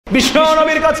বিশ্ব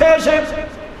নবীর কাছে এসে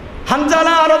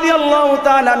হানজালা রাদিয়াল্লাহু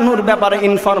তাআলা আনহুর ব্যাপারে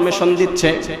ইনফরমেশন দিচ্ছে।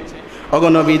 ওগো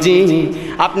নবীজি,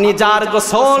 আপনি যার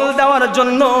গোসল দেওয়ার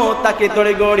জন্য তাকে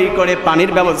তড়িঘড়ি করে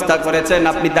পানির ব্যবস্থা করেছেন,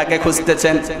 আপনি তাকে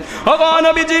খুঁজতেছেন। ওগো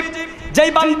নবীজি,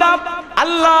 যেই বান্দা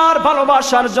আল্লাহর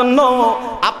ভালোবাসার জন্য,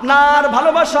 আপনার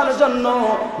ভালোবাসার জন্য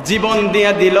জীবন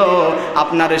দিয়ে দিল,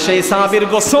 আপনার সেই সাহাবীর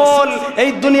গোসল এই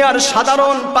দুনিয়ার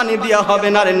সাধারণ পানি দিয়া হবে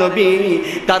না রে নবী।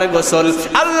 তার গোসল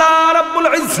আল্লাহ রাব্বুল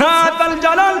ইজ্জাত আল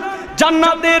জালাল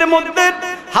জান্নাতের মধ্যে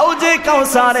হাউজে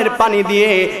কাউসারের পানি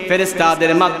দিয়ে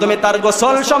ফেরেশতাদের মাধ্যমে তার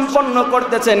গোসল সম্পন্ন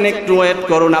করতেছেন। একটু ওয়েট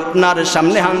করুন, আপনার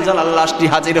সামনে হানজালার লাশটি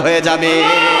হাজির হয়ে যাবে।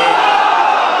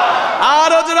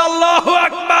 আর জোরে আল্লাহু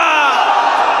আকবার।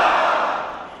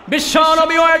 বিশ্ব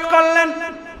নবী ওয়েট করলেন।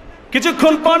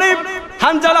 কিছুক্ষণ পরে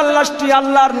হানজালার লাশটি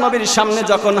আল্লাহর নবীর সামনে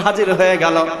যখন হাজির হয়ে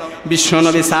গেল, বিশ্ব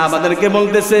নবী সাহাবাদেরকে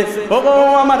বলতেছে, ওগো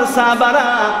আমার সাহাবারা,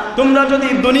 তোমরা যদি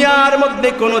দুনিয়ার মধ্যে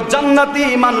কোনো জান্নাতি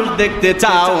মানুষ দেখতে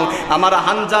চাও, আমার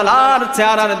হানজালার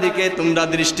চেহারার দিকে তোমরা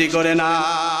দৃষ্টি করে না।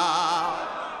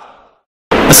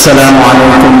 আসসালামু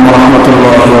আলাইকুম ওয়া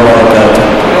রাহমাতুল্লাহি ওয়া বারাকাতুহু।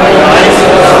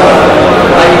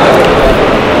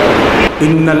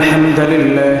 إن الحمد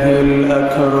لله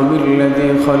الأكرم الذي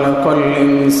خلق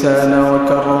الإنسان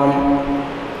وكرم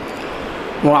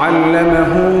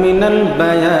وعلمه من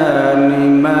البيان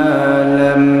ما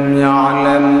لم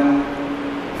يعلم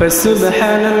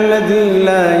فسبحان الذي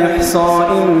لا يحصى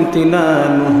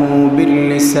امتنانه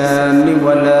باللسان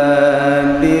ولا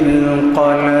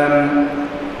بالقلم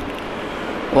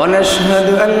ونشهد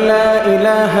أن لا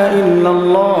إله إلا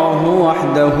الله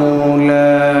وحده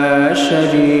لا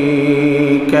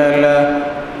شريك له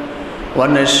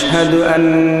ونشهد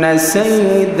أن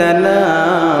سيدنا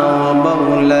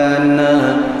ومولانا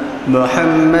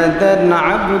محمدا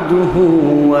عبده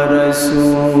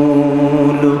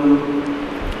ورسوله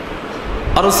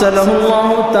أرسله الله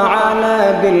تعالى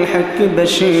بالحق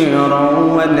بشيرا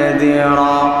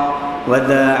ونذيرا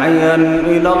وداعيا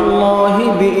إلى الله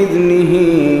بإذنه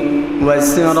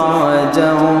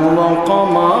وسراجا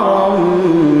وقمرا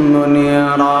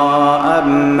منيرا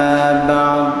أما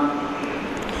بعد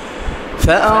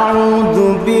فأعوذ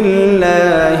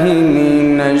بالله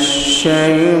من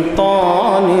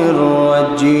الشيطان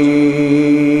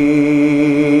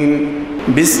الرجيم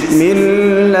بسم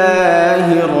الله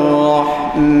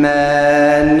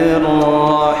الرحمن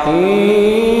الرحيم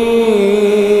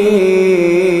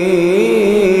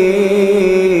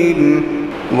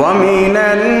ومن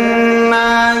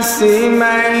الناس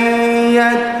من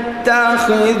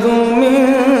يتخذ من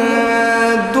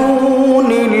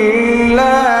دون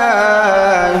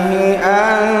الله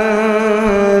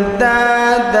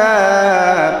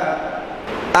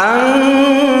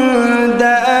أندادا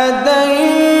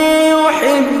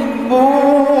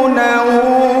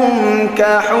يحبونهم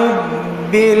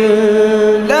كحب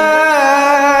الله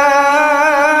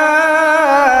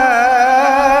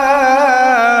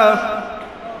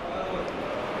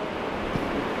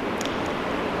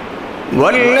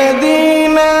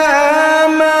والذين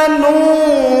آمنوا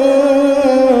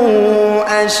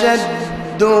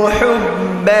أشد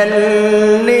حبا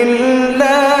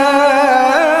لله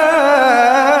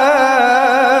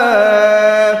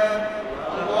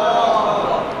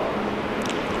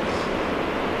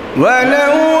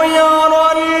ولو يرى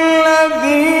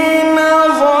الذين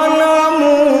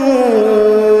ظلموا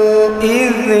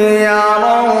إذ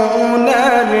يرون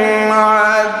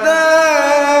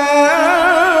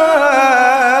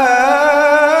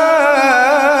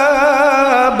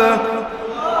العذاب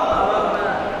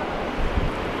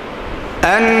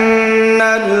أن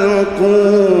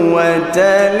القوة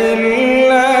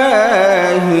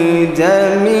لله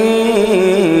جميعا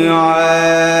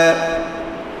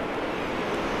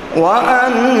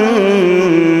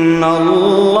وأن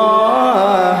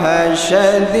الله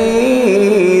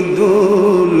شديد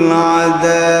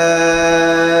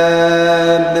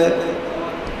العذاب.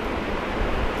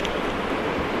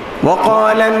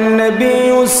 وقال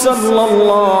النبي صلى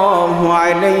الله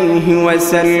عليه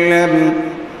وسلم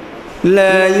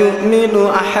لا يؤمن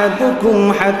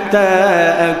أحدكم حتى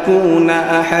أكون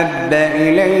أحب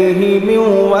إليه من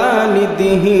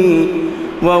والده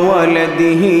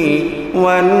وولده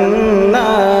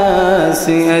والناس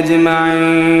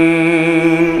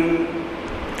أجمعين.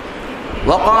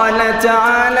 وقال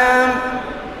تعالى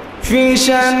في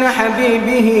شان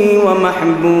حبيبه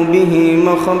ومحبوبه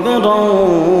مخبرا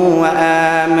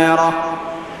وآمرا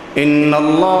إن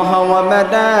الله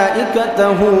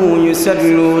وملائكته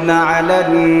يصلون على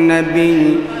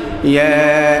النبي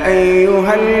يا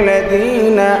أيها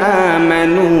الذين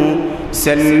آمنوا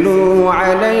صلوا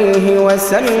عليه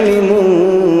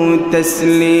وسلموا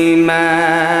تسليما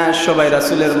সবাই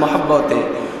রাসূলের মহব্বতে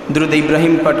দুরূদ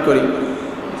ইব্রাহিম পাঠ করি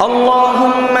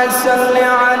اللهم صل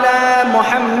على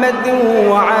محمد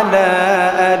وعلى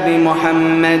آل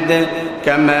محمد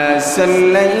كما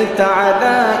صليت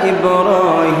على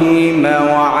إبراهيم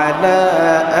وعلى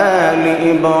آل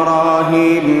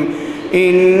إبراهيم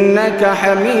إنك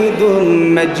حميد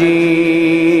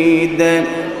مجيد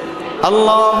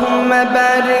اللهم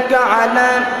بارك على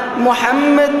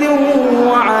محمد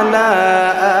وعلى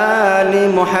آل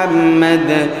محمد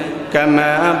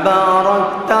كما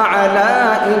باركت على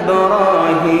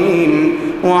إبراهيم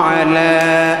وعلى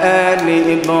آل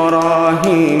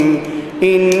إبراهيم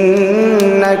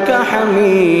إنك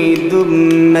حميد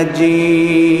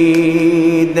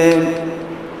مجيد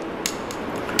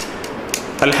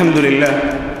الحمد لله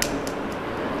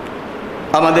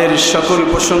আমাদের সকল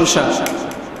প্রশংসা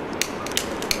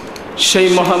সেই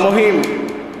মহামহিম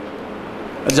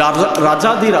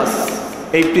রাজাধিরাজ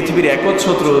এই পৃথিবীর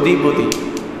একচ্ছত্র অধিপতি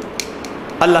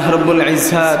আল্লাহ রব্বুল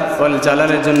ইজ্জাত ওয়াল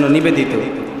জালালের জন্য নিবেদিত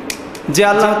যে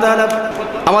আল্লাহ তাআলা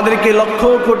আমাদেরকে লক্ষ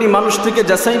কোটি মানুষ থেকে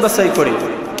যাচাই বাছাই করে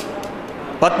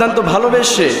অত্যন্ত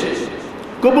ভালোবেসে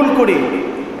কবুল করে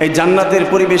এই জান্নাতের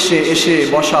পরিবেশে এসে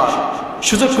বসার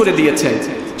সুযোগ করে দিয়েছেন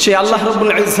সেই আল্লাহ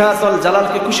রব্বুল ইজ্জাত ওয়াল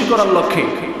জালালকে খুশি করার লক্ষ্যে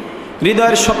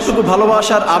হৃদয়ের সবটুকু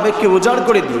ভালোবাসার আবেগকে উজাড়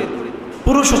করে দিয়ে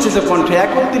পুরুষ সচিত কণ্ঠে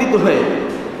একত্রিত হয়ে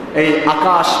এই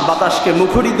আকাশ বাতাসকে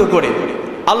মুখরিত করে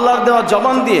আল্লাহর দেওয়া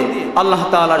জবান দিয়ে আল্লাহ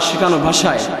তাআলার শেখানো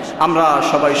ভাষায় আমরা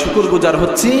সবাই শুকরগুজার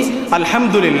হচ্ছি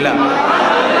আলহামদুলিল্লাহ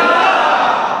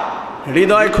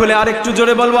হৃদয় খুলে আরেকটু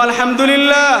জোরে বলবো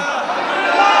আলহামদুলিল্লাহ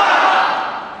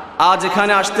আজ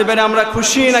এখানে আসতে পেরে আমরা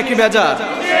খুশি নাকি বেজার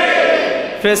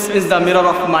face is the mirror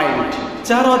of mind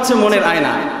চেহারা হচ্ছে মনের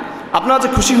আয়না আপনারা যে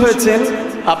খুশি হয়েছেন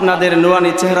আপনাদের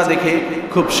নুরানি চেহারা দেখে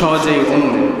খুব সহজেই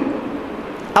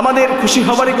আমাদের খুশি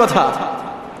হবারই কথা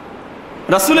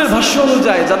রাসূলের ভাষ্য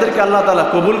অনুযায়ী যাদেরকে আল্লাহ তাআলা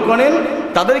কবুল করেন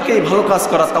তাদেরকে এই ভালো কাজ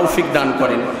করার তৌফিক দান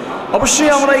করেন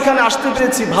অবশ্যই আমরা এখানে আসতে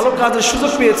পেরেছি ভালো কাজের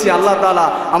সুযোগ পেয়েছি আল্লাহ তাআলা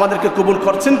আমাদেরকে কবুল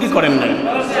করছেন কি করেন নাই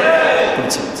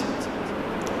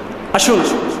আসুন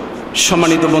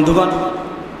সম্মানিত বন্ধুগণ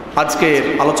আজকের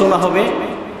আলোচনা হবে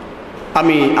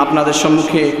আমি আপনাদের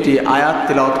সম্মুখে একটি আয়াত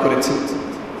তেলাওয়াত করেছি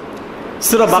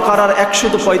সূরা বাকারার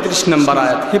 135 নম্বর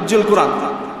আয়াত হিফজুল কোরআন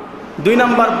 2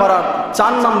 নম্বর পারার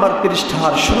 4 নম্বর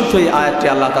পৃষ্ঠার শুরুতেই আয়াতটি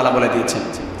আল্লাহ তাআলা বলে দিয়েছেন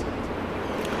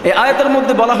এই আয়াতের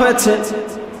মধ্যে বলা হয়েছে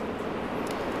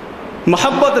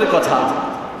মহব্বতের কথা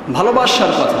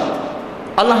ভালোবাসার কথা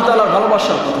আল্লাহ তাআলার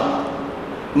ভালোবাসার কথা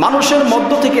মানুষের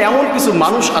মধ্য থেকে এমন কিছু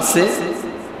মানুষ আছে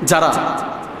যারা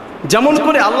যেমন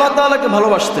করে আল্লাহ তাআলাকে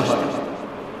ভালোবাসতে হয়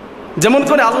যেমন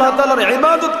করে আল্লাহ তাআলার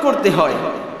ইবাদত করতে হয়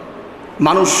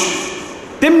মানুষ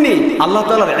তেমনি আল্লাহ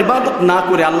তাআলার ইবাদত না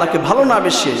করে আল্লাহকে ভালো না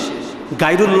বেশি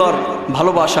গায়রুল্লাহর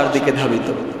ভালোবাসার দিকে ধাবিত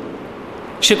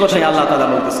সে কথাই আল্লাহ তাআলা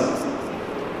বলতেছেন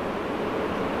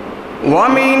ওয়া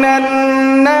মিনান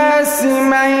নাসি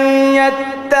মান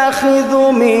ইয়াত্তাখিযু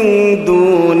মিন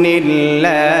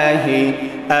দুনিল্লাহি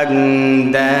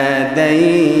আনদাদান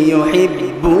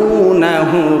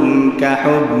ইউহিব্বুনাহুম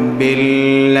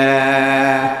কাহুব্বিল্লাহ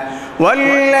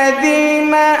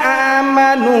والذين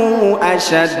آمنوا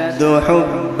أشد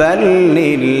حبا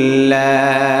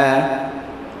لله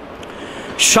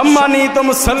সম্মানিত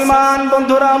মুসলমান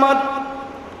বন্ধুরা আমার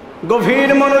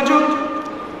গভীর মনোযোগ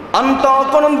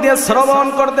অন্তঃকরণ দিয়ে শ্রবণ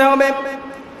করতে হবে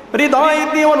হৃদয়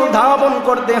দিয়ে অনুধাবন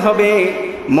করতে হবে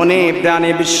মনে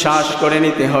প্রাণে বিশ্বাস করে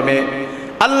নিতে হবে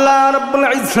আল্লাহ রাব্বুল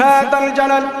ইজ্জাত আল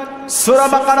জালাল সূরা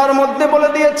বাকারার মধ্যে বলে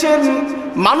দিয়েছেন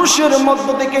মানুষের মধ্য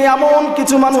থেকে এমন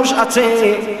কিছু মানুষ আছে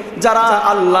যারা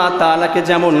আল্লাহ তাআলাকে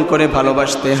যেমন করে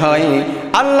ভালোবাসতে হয়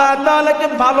আল্লাহ তাআলাকে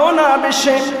ভালো না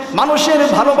বেশে মানুষের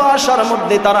ভালোবাসার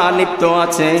মধ্যে তারা লিপ্ত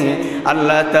আছে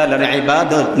আল্লাহ তাআলার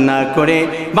ইবাদত না করে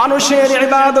মানুষের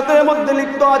ইবাদতের মধ্যে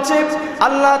লিপ্ত আছে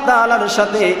আল্লাহ তাআলার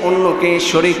সাথে অন্যকে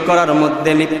শরীক করার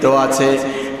মধ্যে লিপ্ত আছে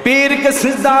পীরকে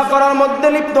সিজদা করার মধ্যে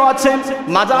লিপ্ত আছে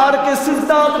মাজারকে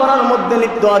সিজদা করার মধ্যে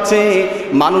লিপ্ত আছে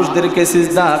মানুষদেরকে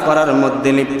সিজদা করার মধ্যে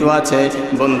লিপ্ত আছে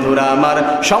বন্ধুরা আমার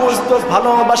সমস্ত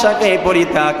ভালোবাসাকে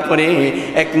পরিত্যাগ করে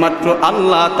একমাত্র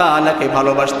আল্লাহ তাআলাকে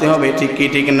ভালোবাসতে হবে ঠিক কি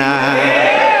ঠিক না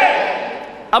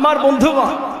আমার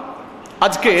বন্ধুগণ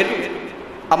আজকের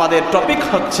আমাদের টপিক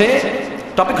হচ্ছে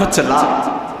লাভ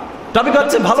টপিক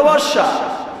হচ্ছে ভালোবাসা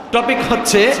টপিক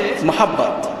হচ্ছে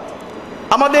মহব্বত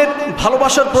আমাদের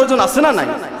ভালোবাসার প্রয়োজন আছে না নাই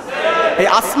এই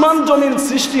আসমান জমিন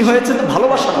সৃষ্টি হয়েছে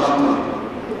ভালোবাসার মাধ্যমে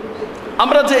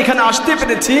আমরা যে এখানে আসতে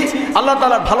পেরেছি আল্লাহ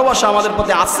তাআলার ভালোবাসা আমাদের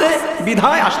প্রতি আছে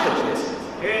বিধায় আসতে পেরেছি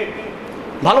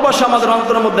ভালোবাসা আমাদের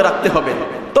অন্তরের মধ্যে রাখতে হবে।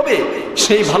 তবে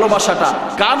সেই ভালোবাসাটা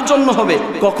কার জন্য হবে,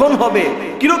 কখন হবে,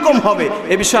 কিরকম হবে,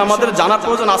 এ বিষয়ে আমাদের জানার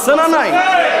প্রয়োজন আছে না নাই?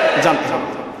 জানতে হবে।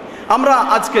 আমরা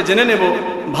আজকে জেনে নেব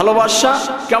ভালোবাসা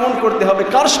কেমন করতে হবে,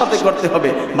 কার সাথে করতে হবে,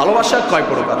 ভালোবাসা কয়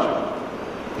প্রকার।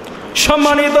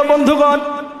 সম্মানিত বন্ধুগণ,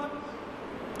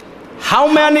 how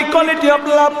many quality of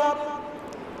love,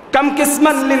 কাম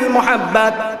কিসমান লিল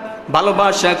মুহাব্বাত,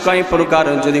 ভালোবাসা কয় প্রকার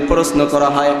যদি প্রশ্ন করা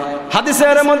হয়,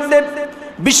 হাদিসের মধ্যে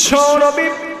বিশ্ব নবী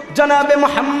জনাবে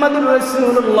মুহাম্মদুর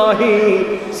রাসূলুল্লাহ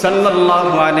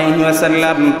সাল্লাল্লাহু আলাইহি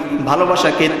ওয়াসাল্লাম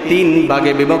ভালোবাসাকে 3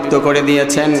 ভাগে বিভক্ত করে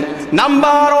দিয়েছেন।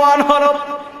 নাম্বার 1 হলো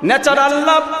ন্যাচারাল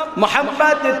লাভ,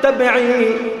 মুহাব্বাত তাবিঈ,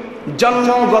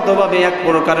 জন্মগতভাবে এক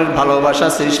প্রকারের ভালোবাসা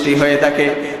সৃষ্টি হয়ে থাকে।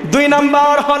 2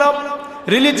 নাম্বার হলো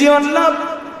রিলিজিয়ন লাভ,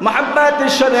 মুহাব্বাত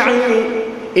শরঈ,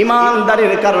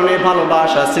 ইমানদারির কারণে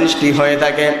ভালোবাসা সৃষ্টি হয়ে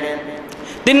থাকে।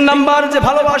 3 নাম্বার যে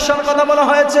ভালোবাসার কথা বলা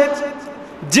হয়েছে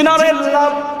জেনারেল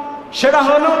লাভ, সেটা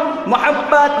হলো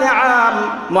মুহাব্বাতে আম,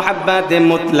 মুহাব্বাতে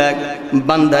মুতলাক।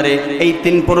 বান্দারে এই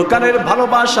 3 প্রকারের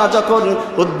ভালোবাসা যখন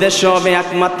উদ্দেশ্য হবে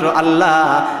একমাত্র আল্লাহ,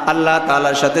 আল্লাহ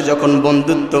তাআলার সাথে যখন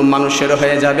বন্ধুত্ব মানুষের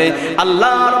হয়ে যাবে,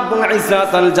 আল্লাহ রাব্বুল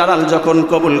ইজ্জাত আল জালাল যখন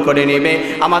কবুল করে নেবে,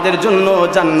 আমাদের জন্য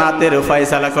জান্নাতের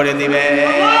ফয়সালা করে দিবে।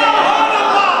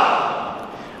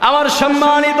 আমার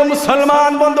সম্মানিত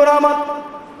মুসলমান বন্ধুরা, আমার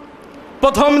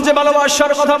প্রথম যে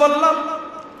ভালোবাসার কথা বললাম,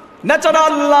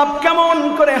 ন্যাচারাল লাভ কেমন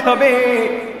করে হবে।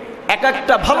 এক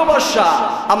একটা ভালোবাসা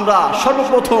আমরা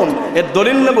সর্বপ্রথম এর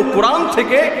দলিল নেব কোরআন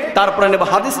থেকে, তারপরে নেব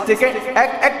হাদিস থেকে।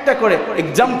 একটা করে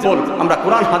এক্সাম্পল আমরা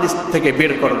কোরআন হাদিস থেকে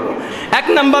বের করব। 1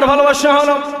 নাম্বার ভালোবাসা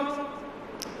হলো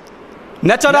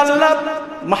ন্যাচারাল লাভ,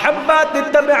 মুহাব্বাত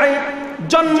তাবিঈ,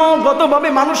 জন্মগতভাবে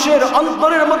মানুষের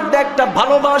অন্তরের মধ্যে একটা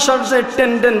ভালোবাসার যে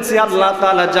টেন্ডেন্সি আল্লাহ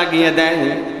তাআলা জাগিয়ে দেয়।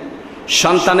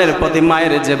 সন্তানের প্রতি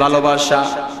মায়ের যে ভালোবাসা,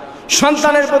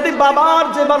 সন্তানের প্রতি বাবার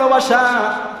যে ভালোবাসা,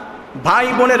 ভাই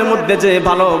বোনের মধ্যে যে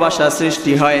ভালোবাসা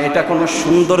সৃষ্টি হয়, এটা কোনো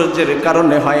সৌন্দর্যের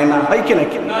কারণে হয় না, হয় কি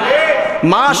নাকি?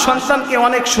 মা সন্তানকে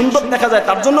অনেক সুন্দর দেখা যায়,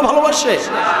 তার জন্য ভালোবাসে।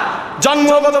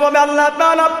 জন্মগতভাবে আল্লাহ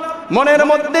তাআলা মনের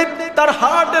মধ্যে, তার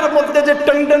হার্টের মধ্যে যে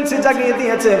টেন্ডেন্সি জাগিয়ে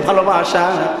দিয়েছে ভালোবাসা,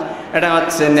 এটা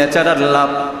হচ্ছে ন্যাচারাল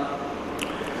লাভ।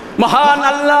 মহান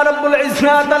আল্লাহ রাব্বুল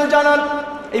ইজ্জাত আল জালাল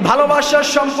এই ভালোবাসার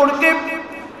সম্পর্কে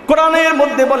কোরআনের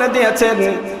মধ্যে বলে দিয়েছেন।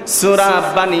 সূরা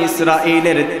বানি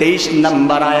ইসরাঈলের 23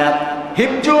 নম্বর আয়াত,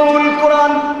 হিফজুল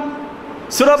কোরআন,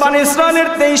 সূরা বানি ইসরাঈলের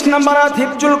 23 নম্বর আয়াত,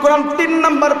 হিফজুল কোরআন 3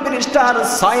 নম্বর পৃষ্ঠার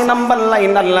 6 নম্বর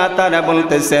লাইন আল্লাহ তাআলা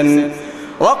বলতেছেন,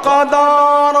 ওয়াকাদা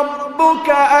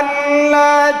রাব্বুকা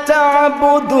আল্লা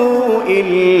তা'বুদু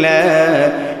ইল্লা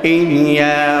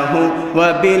ইয়্যাহু ওয়া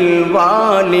বিল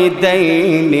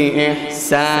ওয়ালিদাইনি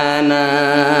ইহসানা।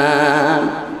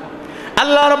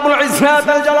 আল্লাহ রাব্বুল ইজ্জাত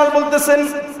আল জালাল বলতেছেন,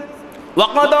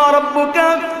 ওয়াকাদা রাব্বুকা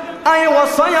I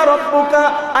ওয়াসায়া রাব্বুকা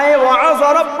I ওয়াআযা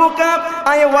রাব্বুকা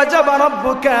I ওয়াজাবা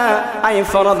রাব্বুকা I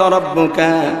ফারাদা রাব্বুকা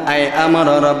I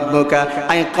আমারা রাব্বুকা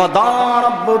আই কাদা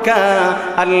রাব্বুকা।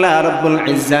 আল্লাহ রাব্বুল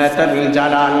ইজ্জাত আল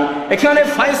জালাল এখানে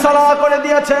ফয়সালা করে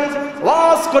দিয়েছেন,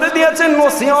 ওয়াজ করে দিয়েছেন,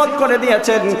 নসিহত করে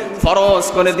দিয়েছেন, ফরজ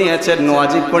করে দিয়েছেন,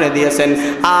 ওয়াজিব করে দিয়েছেন,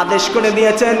 আদেশ করে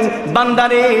দিয়েছেন,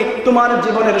 বান্দারে তোমার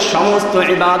জীবনের সমস্ত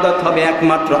ইবাদত হবে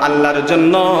একমাত্র আল্লাহর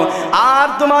জন্য, আর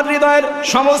তোমার হৃদয়ের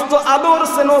সমস্ত আদর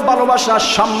স্নেহ ভালোবাসা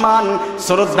সম্মান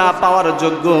শ্রদ্ধা পাওয়ার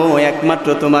যোগ্য একমাত্র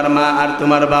তোমার মা আর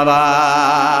তোমার বাবা।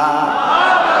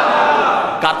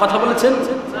 কার কথা বলেছেন?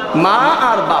 মা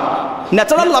আর বাবা।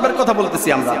 ন্যাচারাল লাভের কথা বলতেছি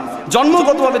আমরা।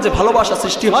 জন্মগতভাবে যে ভালোবাসা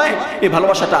সৃষ্টি হয়, এই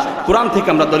ভালোবাসাটা কোরআন থেকে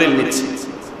আমরা দলিল নিচ্ছি।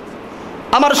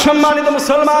 আমার সম্মানিত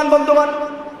মুসলমান বন্ধুগণ,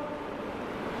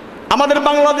 আমাদের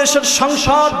বাংলাদেশের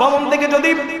সংসদ ভবন থেকে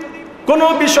যদি কোনো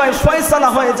বিষয় ফয়সালা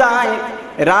হয়ে যায়,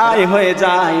 রায় হয়ে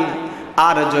যায়,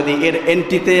 আর যদি এর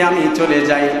এন্ট্রিতে আমি চলে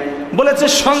যাই, বলেছে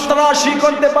সন্ত্রাসী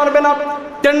করতে পারবে না,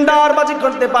 টেন্ডারবাজি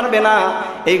করতে পারবে না,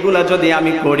 এইগুলা যদি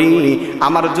আমি করি,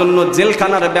 আমার জন্য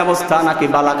জেলখানার ব্যবস্থা নাকি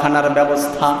বালাখানার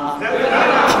ব্যবস্থা?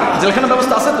 জেলখানার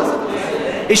ব্যবস্থা আছে তো।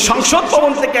 এই সংসদ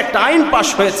ভবন থেকে একটা আইন পাশ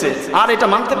হয়েছে, আর এটা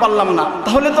মানতে পারলাম না,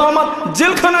 তাহলে তো আমার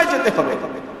জেলখানায় যেতে হবে।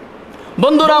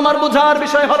 বন্ধুরা, আমার বোঝার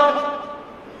বিষয় হলো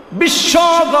বিশ্ব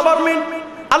গভর্নমেন্ট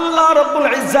আল্লাহ রাব্বুল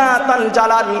ইজ্জাত আল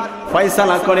জালাল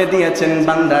ফয়সালা করে দিয়েছেন,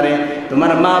 বান্দারে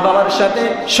তোমার মা বাবার সাথে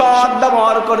সৎ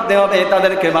ব্যবহার করতে হবে,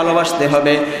 তাদেরকে ভালোবাসতে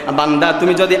হবে। বান্দা,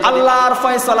 তুমি যদি আল্লাহর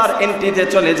ফয়সালার এন্ট্রিতে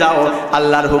চলে যাও,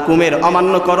 আল্লাহর হুকুমের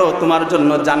অমান্য করো, তোমার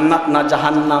জন্য জান্নাত না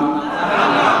জাহান্নাম?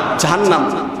 জাহান্নাম।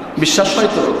 বিশ্বাস হয়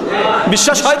তো?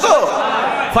 বিশ্বাস হয় তো?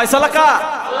 ফয়সালা কার?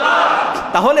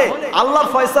 তাহলে আল্লাহর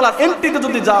ফয়সালার এন্ট্রিতে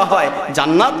যদি যাওয়া হয়,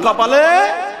 জান্নাত কপালে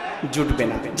জুটবে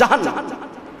না, জাহান্নাম।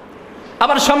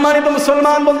 আবার সম্মানিত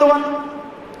মুসলমান বন্ধুগণ,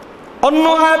 অন্য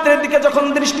আয়াতের দিকে যখন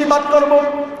দৃষ্টিপাত করব,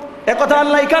 একথা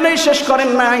আল্লাহ এখানেই শেষ করেন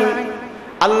নাই।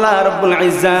 আল্লাহ রাব্বুল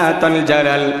ইজ্জাত ওয়াল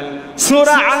জালাল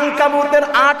সূরা আনকাবুতের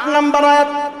 ৮ নম্বর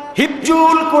আয়াত,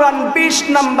 হিফজুল কোরআন ২০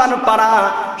 নম্বর পারা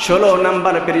 ১৬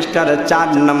 নম্বর পৃষ্ঠার ৪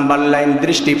 নম্বর লাইন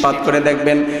দৃষ্টিপাত করে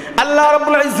দেখবেন। আল্লাহ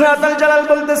রাব্বুল ইজ্জাত ওয়াল জালাল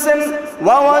বলতেছেন,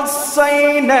 ওয়া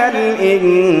ওয়াসাইনাল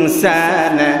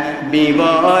ইনসানা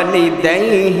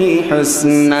বিওয়ালিদাইহি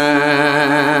হুসনা।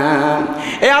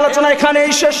 এই আলোচনা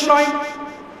এখানেই শেষ নয়।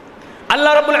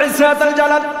 আল্লাহ রাব্বুল ইজ্জাত ওয়াল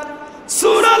জালাল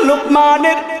সূরা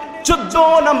লুকমানের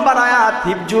 ১৪ নম্বর আয়াত,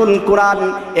 হিফজুল কোরআন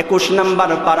 ২১ নম্বর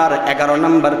পারার ১১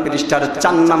 নম্বর পৃষ্ঠার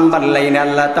 ৪ নম্বর লাইনে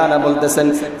আল্লাহ তাআলা বলতেছেন,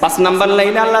 ৫ নম্বর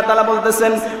লাইনে আল্লাহ তাআলা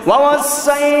বলতেছেন, ওয়া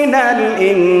ওয়াসাইনাল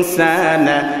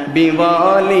ইনসানা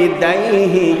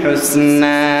বিওয়ালিদাইহি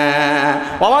হুসনা,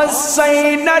 ওয়া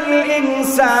ওয়াসাইনাল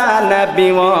ইনসানা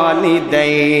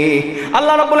বিওয়ালিদাইহি।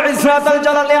 আল্লাহ রাব্বুল ইজ্জাত ওয়াল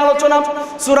জালাল এই আলোচনা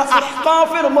সূরা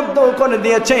আহকাফের মধ্যে করে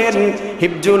দিয়েছেন।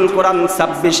 হিফজুল কোরআন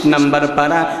 ২৬ নম্বর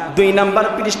পারা ২ নম্বর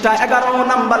পৃষ্ঠা ১১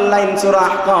 নম্বর লাইন সূরা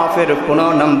আহকাফের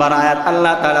 ১৫ নম্বর আয়াত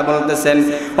আল্লাহ তাআলা বলতেছেন,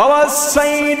 ওয়া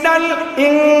ওয়াসাইনাল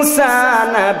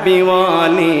ইনসানা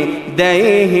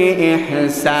বিওয়ালিদাইহি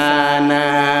ইহসানা।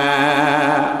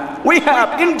 We have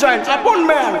enjoined upon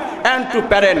man and to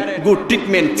parent good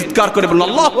treatment. চিৎকার করে বলুন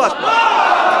আল্লাহু আকবার।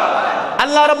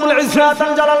 আল্লাহ রাব্বুল ইজ্জাত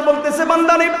ওয়াল জালাল বলতেছে,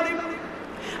 বান্দারে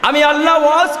আমি আল্লাহ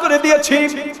ওয়াজ করে দিয়েছি,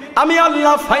 আমি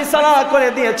আল্লাহ ফয়সালা করে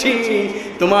দিয়েছি,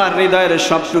 তোমার হৃদয়ের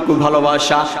সবটুকু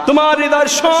ভালোবাসা, তোমার হৃদয়ের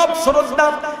সব শ্রদ্ধা,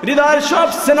 হৃদয়ের সব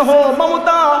স্নেহ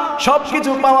মমতা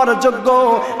সবকিছু পাওয়ার যোগ্য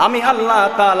আমি আল্লাহ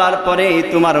তাআলার পরে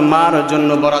তোমার মার জন্য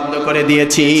বরাদ্দ করে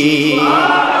দিয়েছি।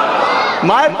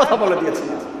 মায়ের কথা বলে দিয়েছি।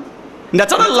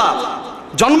 ন্যাচারাল লাভ,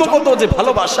 জন্মগত যে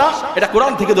ভালোবাসা, এটা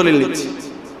কোরআন থেকে দলিল নিচ্ছি।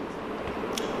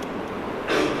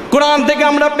 কোরআন থেকে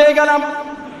আমরা পেয়ে গেলাম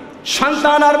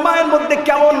সন্তান আর মায়ের মধ্যে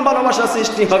কেমন ভালোবাসা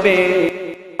সৃষ্টি হবে।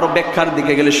 আরো ব্যাখ্যার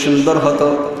দিকে গেলে সুন্দর হতো।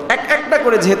 একটা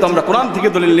করে যেহেতু আমরা কোরআন থেকে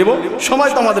দলিল নেব,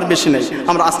 সময় তো আমাদের বেশি নেই,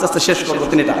 আমরা আস্তে আস্তে শেষ করবো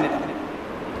তিনটা।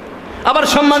 আবার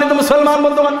সম্মানিত মুসলমান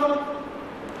বন্ধুগণ,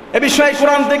 এ বিষয়ে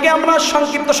কোরআন থেকে আমরা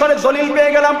সংক্ষিপ্ত স্বরে দলিল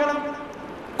পেয়ে গেলাম।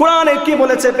 কোরআনে কি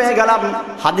বলেছে পেয়ে গেলাম,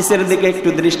 হাদিসের দিকে একটু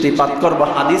দৃষ্টিপাত করব।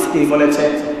 হাদিস কি বলেছে?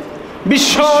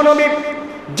 বিশ্ব নবী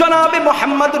জনাবে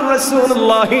মুহাম্মদুর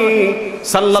রাসূলুল্লাহ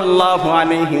সাল্লাল্লাহু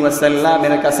আলাইহি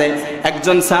ওয়াসাল্লামের কাছে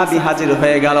একজন সাহাবী হাজির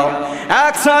হয়ে গেল।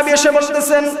 এক সাহাবী এসে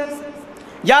বলতেছেন,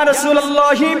 ইয়া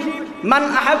রাসূলুল্লাহ মান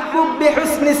আহাব্বু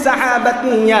বিহুসনি সাহাবাতি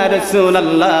ইয়া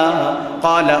রাসূলুল্লাহ?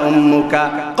 ক্বালা উম্মুকা।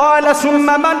 ক্বালা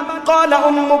সুম্মা মান? ক্বালা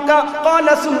উম্মুকা।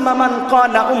 ক্বালা সুম্মা মান?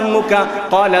 ক্বালা উম্মুকা।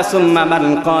 ক্বালা সুম্মা মান?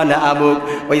 ক্বালা আবুক।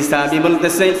 ওই সাহাবী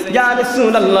বলতেছে, ইয়া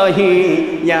রাসূলুল্লাহ,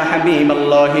 ইয়া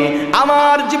হাবিবাল্লাহ,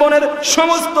 আমার জীবনের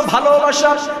সমস্ত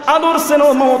ভালোবাসা, আদর, স্নেহ,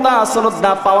 মমতা,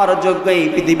 শ্রদ্ধা পাওয়ার যোগ্য এই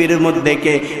পৃথিবীর মধ্যে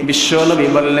কে? বিশ্ব নবী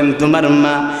বললেন, তোমার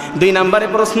মা। ২ নম্বরে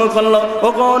প্রশ্ন করলো, ও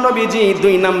গো নবীজি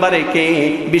 ২ নম্বরে কে?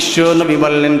 বিশ্ব নবী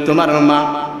বললেন, তোমার মা।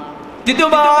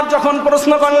 তৃতীয়বার যখন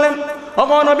প্রশ্ন করলেন, ও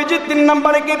গো নবীজি ৩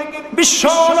 নম্বরে কে? বিশ্ব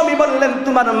নবী বললেন,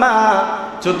 তোমার মা।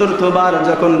 চতুর্থবার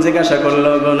যখন জিজ্ঞাসা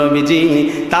করলো, গো নবীজি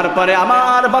তারপরে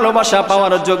আমার ভালোবাসা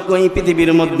পাওয়ার যোগ্য এই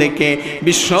পৃথিবীর মধ্যে কে?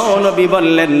 বিশ্ব নবী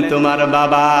বললেন, তোমার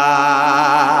বাবা।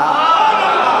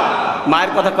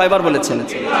 মায়ের কথা কয়বার বলেছেন?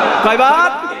 কয়বার?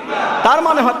 তার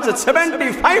মানে হচ্ছে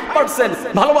 75%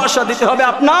 ভালোবাসা দিতে হবে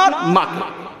আপনার মাকে।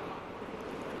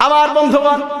 আমার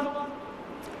বন্ধুগণ,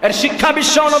 এর শিক্ষা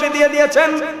বিশ্ব নবী দিয়ে দিয়েছেন।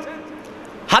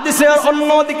 হাদিসের অন্য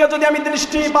দিকে যদি আমি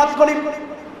দৃষ্টিপাত করি,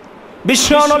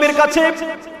 বিশ্ব নবীর কাছে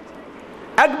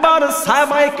একবার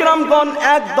সাহাবায়ে কিরামগণ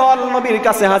একদল নবীর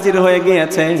কাছে হাজির হয়ে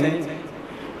গিয়েছে।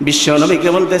 বিশ্ব নবীকে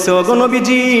বলতেছে, ওগো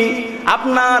নবীজি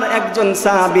আপনার একজন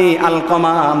সাহাবী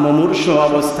আলকমা মুমূর্ষু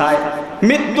অবস্থায়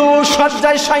মৃত্যু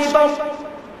শয্যায় শায়িত।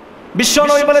 বিশ্ব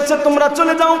নবী বলেছে, তোমরা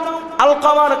চলে যাও,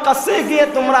 আলকমার কাছে গিয়ে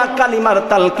তোমরা কালিমার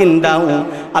তালকিন দাও।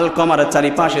 আলকমার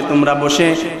চারিপাশে তোমরা বসে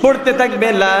পড়তে থাকবে,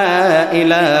 লা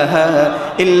ইলাহা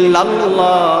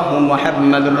ইল্লাল্লাহু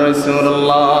মুহাম্মাদুর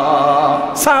রাসূলুল্লাহ।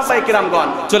 সাহাবায়ে কিরামগণ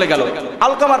চলে গেল,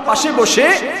 আলকমার পাশে বসে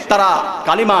তারা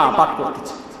কালিমা পাঠ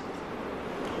করতেছে।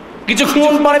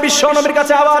 কিছুক্ষণ পরে বিশ্ব নবীর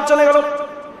কাছে আবার চলে গেল,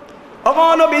 ওগো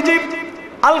নবীজি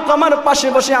আলকমার পাশে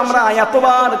বসে আমরা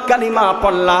এতবার কালিমা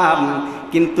পড়লাম,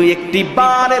 কিন্তু একটি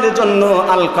বারের জন্য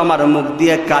আলকমার মুখ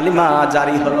দিয়ে কালিমা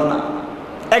জারি হলো না,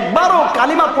 একবারও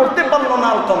কালিমা পড়তে পারলো না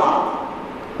আলকমা।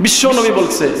 বিশ্ব নবী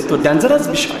বলছে, তো ডেঞ্জারাস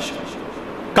বিষয়।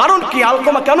 কারণ কি?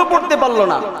 আলকমা কেন পড়তে পারলো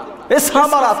না? এ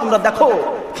সাহাবারা তোমরা দেখো,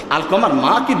 আলকমার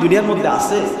মা কি দুনিয়ার মধ্যে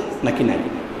আছে নাকি নাই?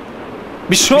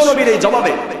 বিশ্ব নবীর এই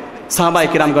জবাবে সাহাবায়ে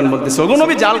কিরামগণ বলতেছে, ওগো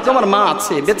নবী যে আলকমার মা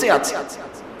আছে, বেঁচে আছে।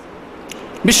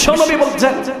 বিশ্ব নবী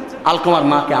বলছেন, আলকমার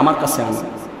মাকে আমার কাছে আনো।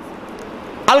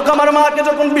 আলকমার মাকে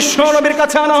যখন বিশ্ব নবীর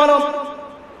কাছে আনা হলো,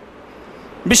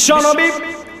 বিশ্ব নবী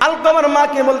আলকামার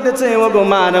মাকে বলতেছে, ও গো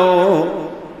মা,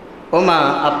 ও মা,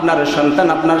 আপনার সন্তান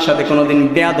আপনার সাথে কোনোদিন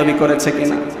বেয়াদবি করেছে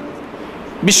কিনা?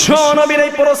 বিশ্ব নবীর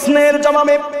এই প্রশ্নের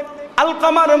জবাবে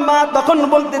আলকামার মা তখন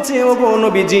বলতেছে, ও গো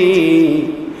নবীজি,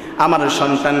 আমার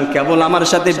সন্তান কেবল আমার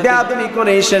সাথে বেয়াদবি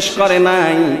করে শেষ করে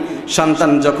নাই।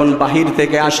 সন্তান যখন বাহির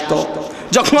থেকে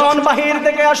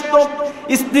আসতো,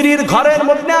 স্ত্রীর ঘরের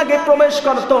মধ্যে আগে প্রবেশ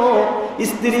করত,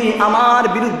 স্ত্রী আমার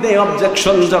বিরুদ্ধে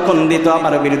অবজেকশন যখন দিত,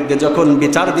 আমার বিরুদ্ধে যখন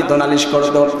বিচার দিত, নালিশ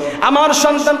করত, আমার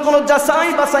সন্তান কোনো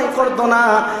যাচাই বাছাই করত না,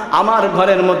 আমার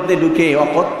ঘরের মধ্যে ঢুকে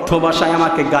অকথ্য ভাষায়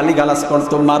আমাকে গালিগালাজ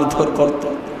করত, মারধর করত।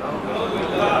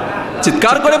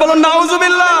 চিৎকার করে বলুন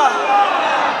নাউজুবিল্লাহ।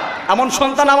 এমন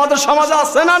সন্তান আমাদের সমাজে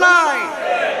আছে না নাই?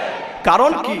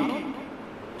 কারণ কি?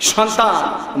 সন্তান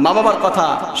মা বাবার কথা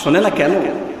শোনে না কেন?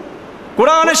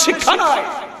 কোরআনের শিক্ষা নাই।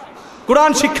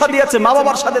 কোরআন শিক্ষা দিয়েছে মা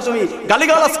বাবার সাথে তুমি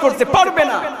গালিগালাজ করতে পারবে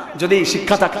না। যদি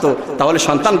শিক্ষা থাকতো তাহলে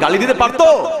সন্তান গালি দিতে পারতো?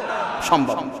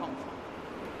 সম্ভব।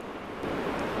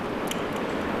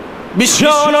 বিশ্ব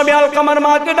নবী আলকামার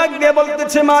মাকে ডাক দিয়ে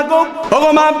বলতেছে, মা গো,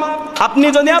 ওগো মা, আপনি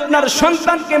যদি আপনার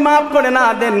সন্তানকে মাফ করে না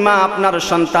দেন, মা, আপনার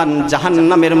সন্তান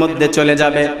জাহান্নামের মধ্যে চলে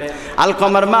যাবে।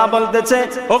 আলকামার মা বলতেছে,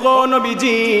 ওগো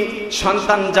নবীজি,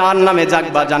 সন্তান জাহান্নামে যাক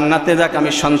বা জান্নাতে যাক,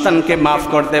 আমি সন্তানকে মাফ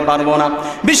করতে পারবো না।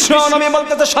 বিশ্ব নবী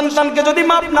বলতেছে, সন্তানকে যদি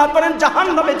মাফ না করেন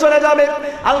জাহান্নামে চলে যাবে।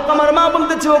 আলকামার মা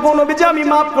বলতেছে, ওগো নবীজি, আমি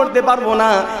মাফ করতে পারবো না।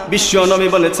 বিশ্ব নবী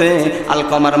বলেছে,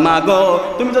 আলকামার মা গো,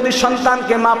 তুমি যদি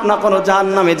সন্তানকে মাফ না করো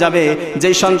জাহান্নামে যাবে।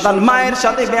 যেই সন্তান মায়ের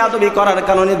সাথে বেয়াদবি করার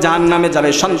কারণে জাহান্নামে যাবে,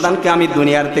 সন্তানকে আমি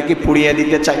দুনিয়ার থেকে পুড়িয়ে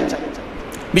দিতে চাই।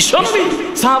 বিশ্বনবী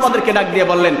সাহাবাদেরকে ডাক দিয়ে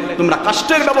বললেন, তোমরা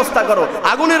কাষ্ঠের ব্যবস্থা করো,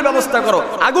 আগুনের ব্যবস্থা করো।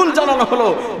 আগুন জ্বালানো হলো।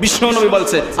 বিশ্বনবী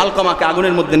বলছে, আলকামাকে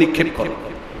আগুনের মধ্যে নিক্ষেপ করো।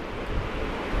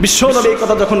 বিশ্বনবী এই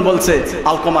কথা যখন বলছে,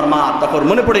 আলকামার মা তখন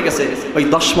মনে পড়ে গেছে ওই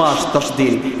 10 মাস 10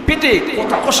 দিন পেটে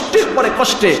কত কষ্টের পরে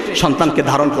কষ্টে সন্তানকে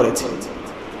ধারণ করেছে,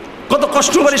 কত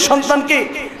কষ্ট করে সন্তানকে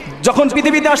যখন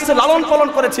পৃথিবীতে আসছে লালন পালন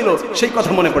করেছিল, সেই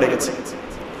কথা মনে পড়ে গেছে।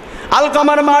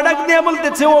 আলকামার মা ডাক দিয়ে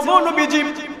বলতেছে, ও গো নবীজি,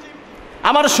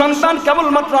 আমার সন্তান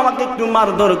কেবলমাত্র আমাকে একটু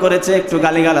মারধর করেছে, একটু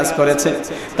গালিগালাজ করেছে,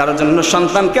 তার জন্য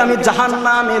সন্তানকে আমি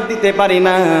জাহান্নামে দিতে পারি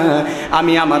না।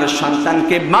 আমি আমার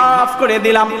সন্তানকে মাফ করে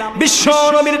দিলাম। বিশ্ব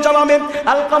নবীর জবাবে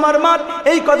আলকামার মা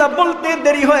এই কথা বলতে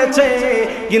দেরি হয়েছে,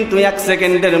 কিন্তু 1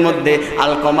 সেকেন্ডের মধ্যে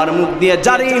আলকামার মুখ দিয়ে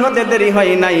জারি হতে দেরি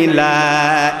হয় নাই, লা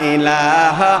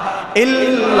ইলাহা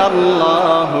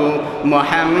ইল্লাল্লাহু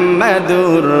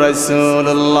মুহাম্মাদুর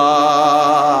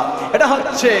রাসূলুল্লাহ। এটা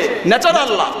হচ্ছে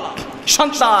ন্যাচারাল লাভ।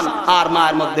 সন্তান আর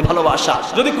মায়ের মধ্যে ভালোবাসা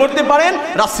যদি করতে পারেন,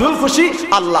 রাসূল খুশি,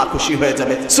 আল্লাহ খুশি হয়ে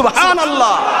যাবে।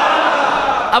 সুবহানাল্লাহ।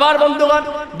 আবার বন্ধুগণ,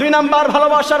 2 নাম্বার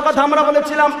ভালোবাসার কথা আমরা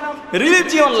বলেছিলাম,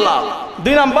 রিলিজিয়ন লাভ।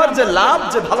 2 নাম্বার যে লাভ,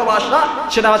 যে ভালোবাসা,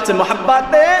 সেটা হচ্ছে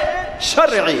মুহাব্বাতে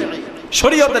শরঈ,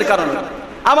 শরীয়তের কারণে।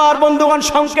 আমার বন্ধুগণ,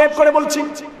 সংক্ষেপ করে বলছি,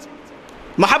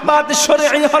 মুহাব্বাতে শরঈ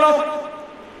হলো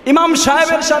ইমাম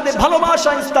সাহেবের সাথে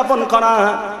ভালোবাসা স্থাপন করা,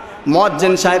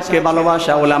 মুয়াজ্জিন সাহেবকে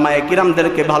ভালোবাসা, উলামায়ে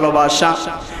কিরামদেরকে ভালোবাসা,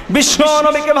 বিশ্ব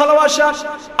নবীকে ভালোবাসা,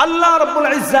 আল্লাহ রাব্বুল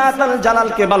ইজ্জাত আল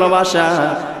জালালকে ভালোবাসা।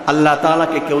 আল্লাহ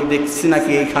তাআলাকে কেউ দেখছি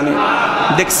নাকি? এখানে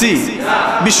দেখছি।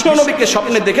 বিশ্ব নবীকে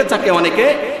স্বপ্নে দেখে থাকে অনেকে,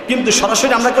 কিন্তু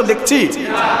সরাসরি আমরা কেউ দেখছি?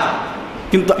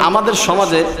 কিন্তু আমাদের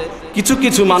সমাজে কিছু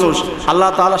কিছু মানুষ আল্লাহ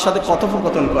তাআলার সাথে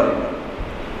কথোপকথন করে,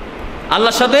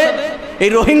 আল্লাহর সাথে এই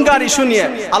রোহিঙ্গার ইস্যু নিয়ে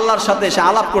আল্লাহর সাথে এসে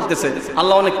আলাপ করতেছে।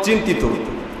 আল্লাহ অনেক চিন্তিত,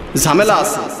 ঝামেলা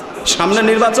আছে, সামনে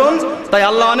নির্বাচন, তাই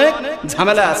আল্লাহ অনেক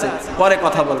ঝামেলা আছে, পরে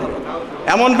কথা বলবে।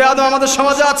 এমন বেয়াদব আমাদের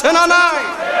সমাজে আছে না নাই?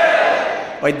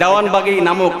 ওই দেওয়ানবাগী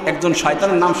নামক একজন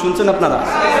শয়তানের নাম শুনছেন আপনারা?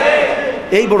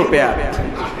 এই বড় পেয়ার,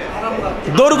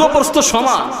 দৈর্ঘ্য প্রস্থ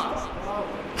সমান।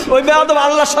 ওই বেয়াদব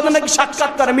আল্লাহর সাথে নাকি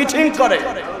সাক্ষাৎ করে, মিটিং করে।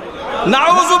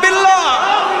 নাউযুবিল্লাহ।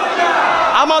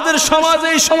 আমাদের সমাজে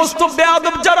এই সমস্ত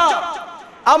বেয়াদব যারা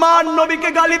আমার নবীকে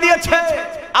গালি দিয়েছে,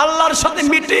 আল্লাহর সাথে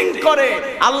মিটিং করে,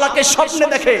 আল্লাহকে স্বপ্নে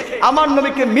দেখে, আমার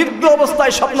নবীকে মৃত্যু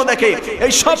অবস্থায় স্বপ্ন দেখে,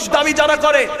 এই সব দাবি যারা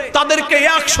করে তাদেরকে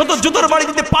 100 জুতোর বাড়ি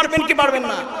দিতে পারবেন কি পারবেন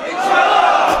না?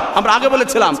 আমরা আগে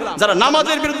বলেছিলাম, যারা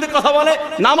নামাজের বিরুদ্ধে কথা বলে,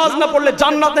 নামাজ না পড়লে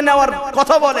জান্নাতে নেওয়ার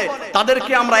কথা বলে,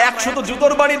 তাদেরকে আমরা 100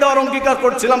 জুতোর বাড়ি দেওয়ার অঙ্গীকার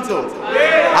করছিলাম তো।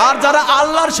 আর যারা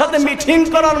আল্লাহর সাথে মিটিং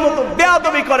করার মতো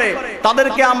বেয়াদবি করে,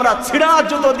 তাদেরকে আমরা ছিঁড়া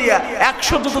জুতো দিয়ে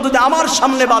 100 জুতো যদি আমার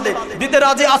সামনে বাঁধে দিতে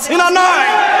রাজি আছি না নাই?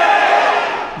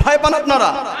 ভয় পান আপনারা?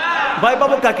 ভয়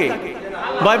পাবো কাকে?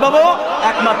 ভয় পাবো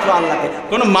একমাত্র আল্লাহকে।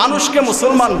 কোন মানুষকে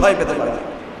মুসলমান ভয় পেতে পারে না।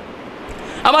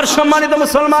 আমার সম্মানিত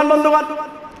মুসলমান বন্ধুগণ,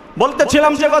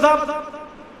 বলতেছিলাম যে কথা,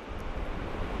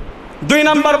 দুই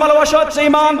নাম্বার ভালোবাসা হচ্ছে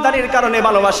ইমানদারির কারণে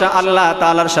ভালোবাসা, আল্লাহ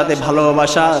তাআলার সাথে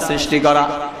ভালোবাসা সৃষ্টি করা,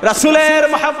 রাসূলের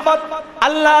মহব্বত,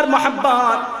 আল্লাহর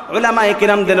মহব্বত, উলামায়ে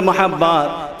কিরামদের মহব্বত।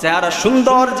 চেহারা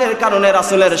সৌন্দর্যের কারণে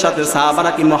রাসূলের সাথে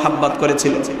সাহাবারা কি মহব্বত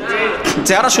করেছিল?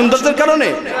 চেহারা সৌন্দর্যের কারণে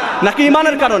নাকি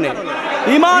ইমানের কারণে?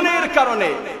 ইমানের কারণে।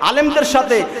 আলেমদের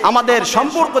সাথে আমাদের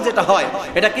সম্পর্ক যেটা হয়,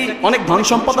 এটা কি অনেক ধন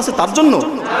সম্পদ আছে তার জন্য?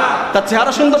 তার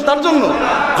চেহারা সুন্দর তার জন্য?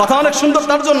 কথা অনেক সুন্দর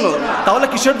তার জন্য? তাহলে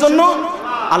কিসের জন্য?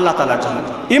 আল্লাহ তাআলার জন্য,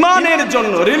 ইমানের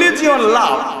জন্য। রিলিজিয়ন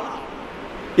লাভ,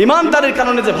 ইমানদারের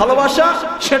কারণে যে ভালোবাসা,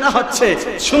 সেটা হচ্ছে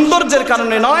সৌন্দর্যের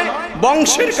কারণে নয়,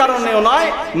 বংশের কারণেও নয়,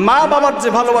 মা বাবার যে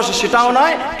ভালোবাসা সেটাও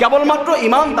নয়, কেবলমাত্র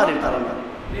ইমানদারের কারণে।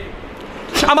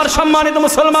 আমার সম্মানিত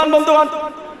মুসলমান বন্ধুগণ,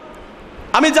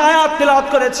 আমি যে আয়াত তিলাওয়াত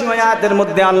করেছি ওই আয়াতের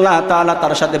মধ্যে আল্লাহ তাআলা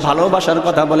তার সাথে ভালোবাসার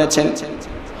কথা বলেছেন।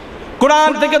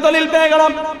 কোরআন থেকে দলিল পেয়ে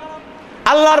গেলাম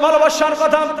আল্লাহর ভালোবাসার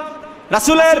কথা।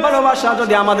 রাসূলের ভালোবাসা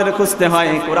যদি আমাদের খুঁজতে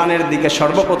হয়, কোরআনের দিকে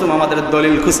সর্বপ্রথম আমাদের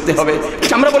দলিল খুঁজতে হবে।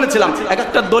 আমরা বলেছিলাম এক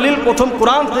একটা দলিল প্রথম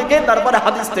কোরআন থেকে, তারপরে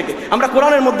হাদিস থেকে। আমরা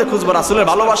কোরআনের মধ্যে খুঁজবো রাসূলের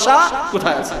ভালোবাসা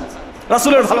কোথায় আছে।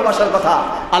 রাসূলের ভালোবাসার কথা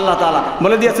আল্লাহ তাআলা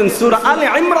বলে দিয়েছেন সূরা আলে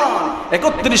ইমরান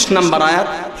 31 নম্বর আয়াত,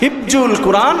 হিফজুল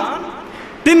কোরআন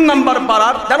 3 নম্বর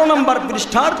পারার 13 নম্বর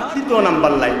পৃষ্ঠার 3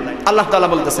 নম্বর লাইন। আল্লাহ তাআলা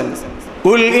বলতেছেন,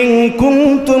 কুল ইন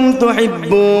কুনতুম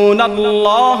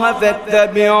তুহিব্বুনাল্লাহ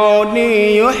ফাত্তাবিউনি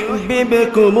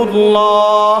ইউহিব্বুকুমুল্লাহ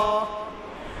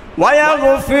ওয়া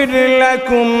ইয়াগফির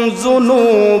লাকুম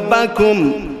যুনুবাকুম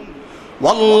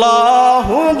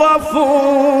ওয়াল্লাহু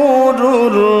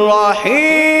গফুরুর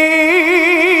রহিম।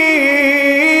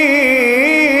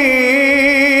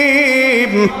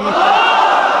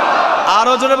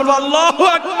 আরো জোরে বলবো আল্লাহু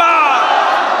আকবার।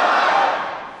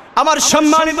 আমার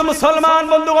সম্মানিত মুসলমান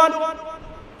বন্ধুগণ,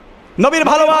 নবীর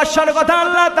ভালোবাসার কথা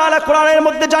আল্লাহ তাআলা কোরআনের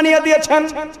মধ্যে জানিয়ে দিয়েছেন।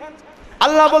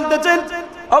 আল্লাহ বলতেছেন,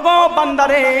 ওগো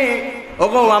বান্দারে,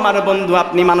 ওগো আমার বন্ধু,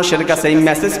 আপনি মানুষের কাছে এই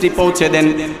মেসেজটি পৌঁছে দেন।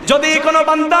 যদি কোনো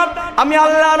বান্দা আমি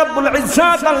আল্লাহ রাব্বুল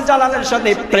ইজ্জাত আল জালালের সাথে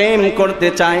প্রেম করতে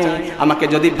চায়, আমাকে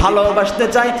যদি ভালোবাসতে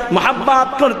চায়, মহব্বত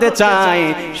করতে চায়,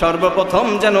 সর্বপ্রথম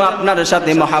যেন আপনার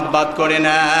সাথে মহব্বত করে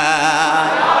না।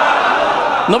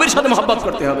 নবীর সাথে মহব্বত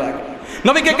করতে হবে।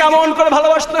 নবীকে কেমন করে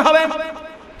ভালোবাসতে হবে?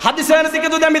 হাদিসের দিকে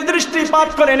যদি আমি দৃষ্টিপাত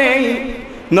করে নেই,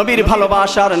 নবীর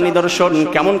ভালোবাসার নিদর্শন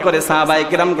কেমন করে সাহাবায়ে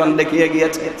কিরামগণ দেখিয়ে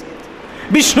গিয়েছে।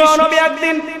 বিশ্ব নবী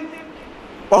একদিন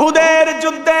উহুদের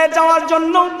যুদ্ধে যাওয়ার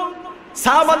জন্য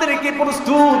সাহাবাদেরকে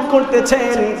প্রস্তুত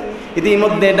করতেছেন।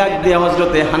 ইতিমধ্যে ডাক দিয়ে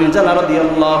হযরতে হানজালা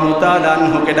রাদিয়াল্লাহু তাআলা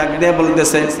আনহুকে ডাক দিয়ে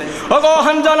বলতেছে, ওগো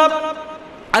হানজালা,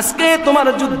 আজকে তোমার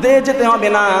যুদ্ধে যেতে হবে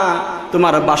না,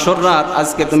 তোমার বাসর রাত,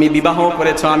 আজকে তুমি বিবাহ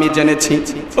করেছো আমি জেনেছি।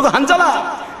 ওগো হানজালা,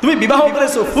 তুমি বিবাহ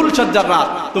করেছো, ফুল সজ্জার রাত,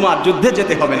 তোমার যুদ্ধে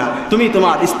যেতে হবে না, তুমি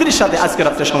তোমার স্ত্রীর সাথে আজকে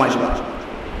রাত্রে সময় দিবা।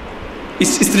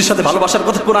 স্ত্রীর সাথে ভালোবাসার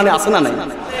কথা কোরআনে আছে না নাই?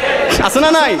 আছে না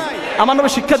নাই? আমার নবী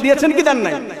শিক্ষা দিয়েছেন কি দেন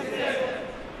নাই?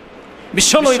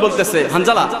 বিশ্ব নবী বলতেছে,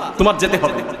 হানজালা তোমার যেতে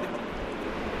হবে।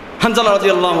 হানজালা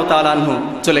রাদিয়াল্লাহু তাআলা আনহু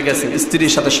চলে গেছে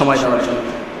স্ত্রীর সাথে সময় দেওয়ার জন্য।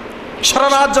 সারা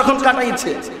রাত যখন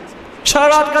কাটাইছে, সারা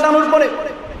রাত কাটানোর পরে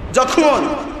যখন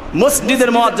মসজিদের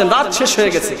মুয়াজ্জিন, রাত শেষ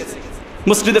হয়ে গেছে,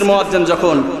 মসজিদের মুয়াজ্জিন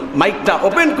যখন মাইকটা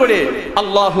ওপেন করে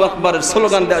আল্লাহু আকবারের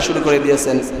স্লোগান দেওয়া শুরু করে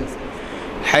দিয়েছেন,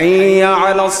 হাইয়া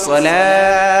আলাস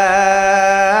সালাহ,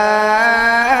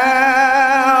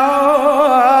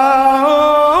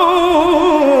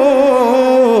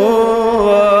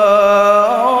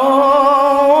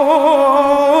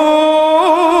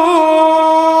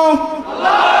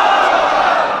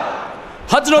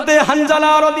 হযরতে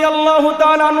হানজালা রাদিয়াল্লাহু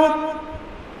তাআলা আনহু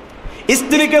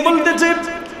স্ত্রীকে বলতেছে,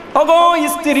 ওগো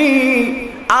স্ত্রী,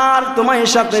 আর তোমার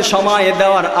সাথে সময়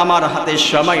দেওয়ার আমার হাতে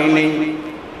সময় নেই।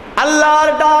 আল্লাহর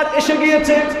ডাক এসে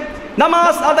গিয়েছে,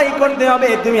 নামাজ আদায় করতে হবে,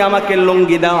 তুমি আমাকে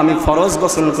লুঙ্গি দাও, আমি ফরজ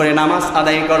গোসল করে নামাজ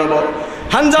আদায় করব।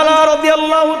 হানজালা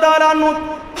রাদিয়াল্লাহু তাআলা আনহু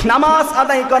নামাজ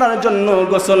আদায় করার জন্য,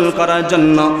 গোসল করার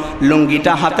জন্য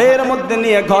লুঙ্গিটা হাতের মধ্যে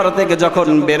নিয়ে ঘর থেকে যখন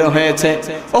বের হয়েছে,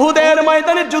 উহুদের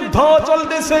ময়দানে যুদ্ধ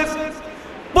চলতেছে।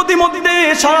 প্রতিমধ্যে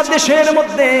সারা দেশের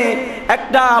মধ্যে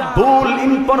একটা ভুল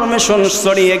ইনফরমেশন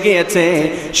ছড়িয়ে গিয়েছে।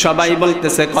 সবাই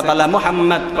বলতেছে কতালা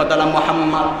মুহাম্মদ, কতালা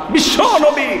মুহাম্মদ, বিশ্ব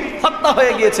নবী হত্যা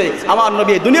হয়ে গিয়েছে, আমার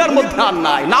নবী দুনিয়ার মধ্যে আর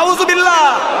নাই, নাউজুবিল্লাহ।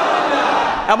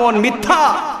 এমন মিথ্যা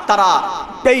তারা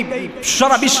এই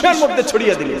সারা বিশ্বের মধ্যে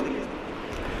ছড়িয়ে দিল।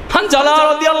 হানজালা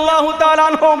রাদিয়াল্লাহু তাআলা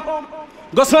আনহু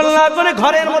গোসল না করে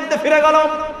ঘরের মধ্যে ফিরে গেল।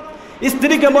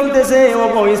 স্ত্রীকে বলতেছে,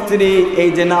 ওগো স্ত্রী, এই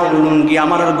যে নাও লুঙ্গি,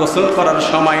 আমার আর গোসল করার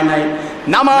সময় নাই,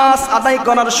 নামাজ আদায়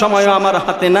করার সময় আমার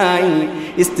হাতে নাই।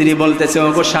 স্ত্রী বলতেছে,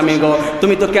 ওগো স্বামী গো,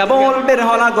 তুমি তো কেবল বের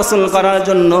হলা গোসল করার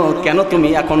জন্য, কেন তুমি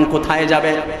এখন কোথায়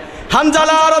যাবে?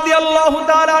 হানজালা রাদিয়াল্লাহু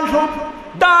তাআলা আনহু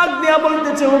ডাক দিয়া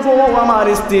বলতেছে, ওগো আমার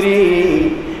স্ত্রী,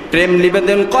 প্রেম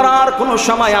নিবেদন করার কোনো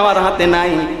সময় আমার হাতে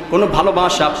নাই, কোনো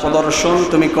ভালোবাসা প্রদর্শন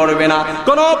তুমি করবে না,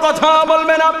 কোনো কথা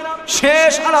বলবে না,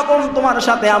 শেষ আলাপন তোমার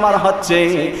সাথে আমার হচ্ছে,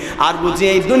 আর বুঝি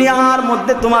এই দুনিয়ার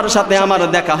মধ্যে তোমার সাথে আমার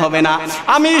দেখা হবে না।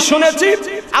 আমি শুনেছি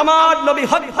আমার নবী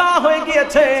হত্যা হয়ে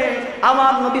গিয়েছে,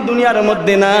 আমার নবী দুনিয়ার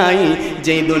মধ্যে নাই,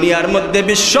 যেই দুনিয়ার মধ্যে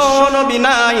বিশ্ব নবী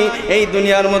নাই, এই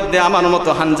দুনিয়ার মধ্যে আমার মতো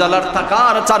হানজালার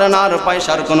থাকার চারনার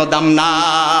পয়সার কোনো দাম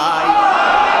নাই।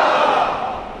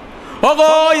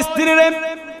 ওগো স্ত্রী রে,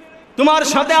 তোমার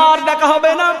সাথে আর দেখা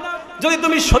হবে না যদি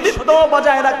তুমি সতীত্ব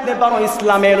বজায় রাখতে পারো,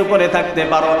 ইসলামের উপরে থাকতে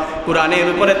পারো, কোরআনের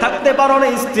উপরে থাকতে পারো রে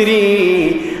স্ত্রী,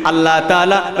 আল্লাহ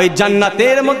তাআলা ওই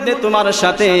জান্নাতের মধ্যে তোমার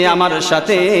সাথে আমার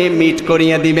সাথে মিট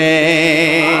করিয়ে দিবে।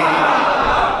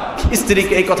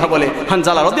 স্ত্রীকে এই কথা বলে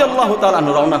হানজালা রাদিয়াল্লাহু তাআলা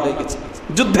রওনা হয়ে গেছে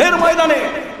যুদ্ধের ময়দানে।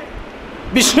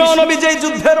 বিষ্ণু নবী যেই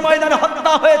যুদ্ধের ময়দানে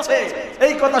হত্যা হয়েছে,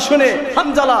 এই কথা শুনে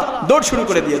হানজালা দৌড় শুরু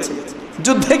করে দিয়েছে।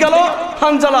 যুদ্ধে গেল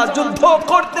হানজালা, যুদ্ধ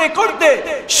করতে করতে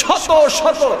শত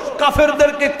শত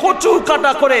কাফেরদেরকে কচু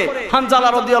কাটা করে হানজালা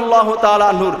রাদিয়াল্লাহু তাআলা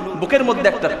আনহুর বুকের মধ্যে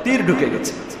একটা তীর ঢুকে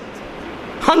গেছে।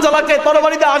 হানজালাকে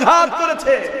তরবারিতে আঘাত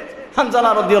করেছে।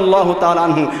 হানজালা রাদিয়াল্লাহু তাআলা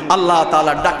আনহু আল্লাহ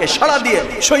তাআলার ডাকে সাড়া দিয়ে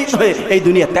শহীদ হয়ে এই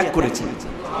দুনিয়া ত্যাগ করেছেন।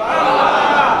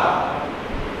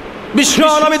 বিষ্ণু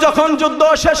নবী যখন যুদ্ধ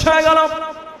শেষ হয়ে গেল,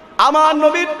 আমার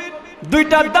নবীর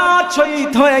দুইটা দাঁত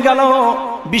শহীদ হয়ে গেল।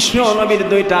 বিষ্ণু নবীর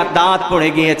দুইটা দাঁত পড়ে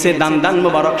গিয়েছে, দান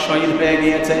মোবারক শহীদ হয়ে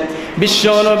গিয়েছে।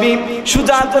 বিষ্ণু নবী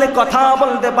সোজা করে কথা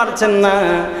বলতে পারছেন না,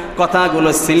 কথাগুলো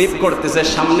স্লিপ করতেছে,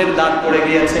 সামনের দাঁত পড়ে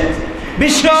গিয়েছে।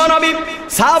 বিষ্ণু নবী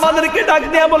সাহাবাদেরকে ডাক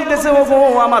দিয়ে বলতেছে, ওগো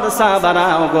আমার সাহাবারা,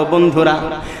 ওগো বন্ধুরা,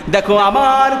 দেখো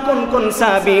আমার কোন কোন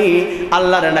সাহাবী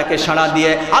আল্লাহর ডাকে সাড়া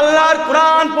দিয়ে আল্লাহর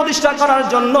কোরআন প্রতিষ্ঠা করার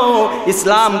জন্য,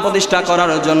 ইসলাম প্রতিষ্ঠা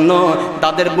করার জন্য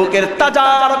তাদের বুকের তাজা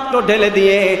রক্ত ঢেলে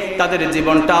দিয়ে তাদের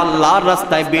জীবনটা আল্লাহর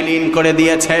রাস্তায় বিলীন করে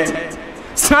দিয়েছে।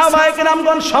 সাহাবায়ে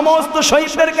কেরামগণ সমস্ত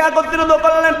শহীদদেরকে একত্রিত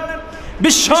করলেন।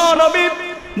 বিশ্ব নবী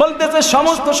বলতেছে,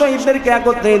 সমস্ত শহীদদেরকে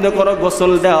একত্রিত করো,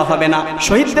 গোসল দেওয়া হবে না।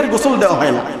 শহীদদের গোসল দেওয়া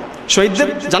হয় না। শহীদদের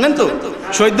জানেন তো,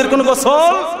 শহীদদের কোনো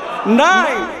গোসল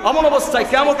নাই। এমন অবস্থায়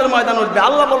কিয়ামতের ময়দান উঠবে,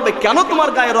 আল্লাহ বলবে, কেন তোমার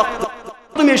গায়ে রক্ত,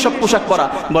 তুমি এইসব পোশাক পরা?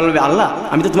 বলবে, আল্লাহ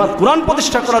আমি তো তোমার কোরআন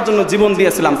প্রতিষ্ঠা করার জন্য জীবন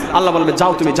দিয়েছিলাম। আল্লাহ বলবে,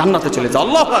 যাও তুমি জান্নাতে চলে যাও।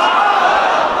 আল্লাহু আকবার,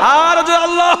 আর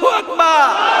আল্লাহু আকবার।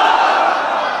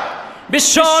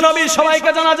 বিশ্ব নবী সবাইকে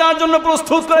জানাজার জন্য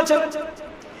প্রস্তুত করেছেন।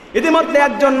 ইতিমধ্যে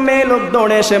একজন মেয়ে লোক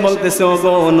দৌড়ে এসে বলতেছে,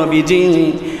 ওগো নবীজি,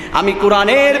 আমি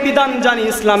কোরআনের বিধান জানি,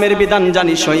 ইসলামের বিধান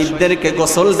জানি, শহীদদেরকে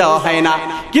গোসল দেওয়া হয় না,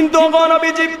 কিন্তু ওগো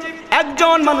নবীজি,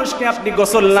 একজন মানুষকে আপনি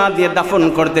গোসল না দিয়ে দাফন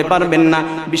করতে পারবেন না।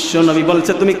 বিশ্ব নবী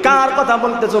বলছে, তুমি কার কথা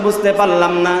বলতেছো বুঝতে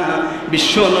পারলাম না।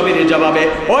 বিশ্ব নবীর জবাবে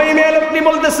ওই মেয়ে লোকটি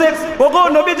বলতেছে, ওগো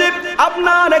নবীজি,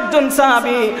 আপনার একজন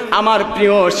সাহাবী, আমার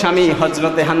প্রিয় স্বামী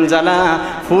হযরতে হানজালা,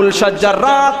 ফুল সজ্জার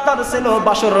রাত তার ছিল,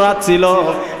 বাসর রাত ছিল,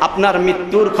 আপনার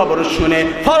মৃত্যুর খবর শুনে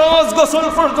ফরজ গোসল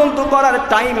পর্যন্ত করার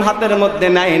টাইম হাতের মধ্যে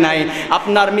নাই,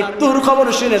 আপনার মৃত্যুর খবর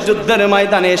শুনে যুদ্ধের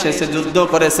ময়দানে এসেছে, যুদ্ধ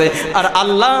করেছে, আর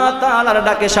আল্লাহ তাআলার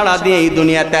ডাকে সাড়া দিয়ে এই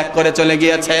দুনিয়া ত্যাগ করে চলে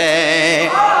গিয়েছে।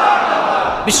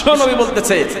 বিশ্ব নবী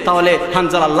বলতেছে, তাহলে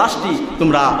হানজালার লাশটি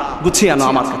তোমরা গুছিয়ে আনো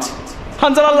আমার কাছে।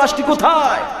 হানজালার লাশটি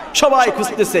কোথায়? সবাই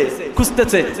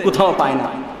খুঁজতেছে, কোথাও পায় না।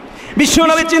 বিশ্ব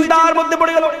নবী চিন্তার মধ্যে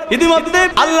পড়ে গেল। ইতিমধ্যে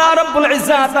আল্লাহ রাব্বুল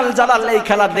ইজ্জাত আল জালাল এই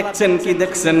খেলা দেখছেন কি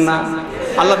দেখছেন না?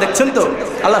 আল্লাহ দেখছেন তো,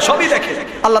 আল্লাহ সবই দেখে।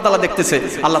 আল্লাহ তাআলা দেখতেছে।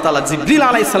 আল্লাহ তাআলা জিবরিল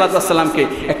আলাইহিস সালাতু ওয়াস সালামকে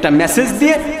একটা মেসেজ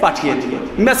দিয়ে পাঠিয়ে দিলেন,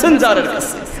 মেসেঞ্জারের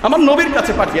কাছে, আমার নবীর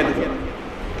কাছে পাঠিয়ে দিলেন।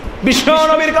 বিশ্ব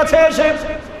নবীর কাছে এসে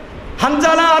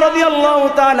হানজালা রাদিয়াল্লাহু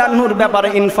তাআলা আনহুর ব্যাপারে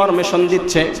ইনফরমেশন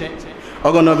দিচ্ছে।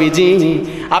 ওগো নবীজি,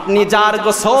 আপনি যার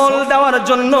গোসল দেওয়ার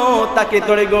জন্য তাকে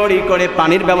তড়িঘড়ি করে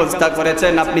পানির ব্যবস্থা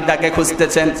করেছেন, আপনি তাকে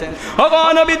খুঁজতেছেন। ওগো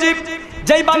নবীজি,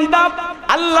 যেই বান্দা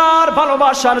আল্লাহর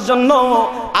ভালোবাসার জন্য,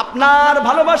 আপনার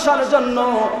ভালোবাসার জন্য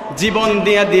জীবন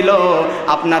দিয়ে দিল,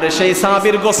 আপনার সেই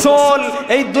সাহাবীর গোসল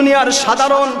এই দুনিয়ার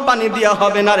সাধারণ পানি দিয়া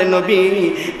হবে না রে নবী।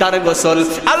 তার গোসল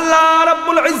আল্লাহ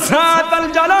রাব্বুল ইজ্জাত আল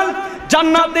জালাল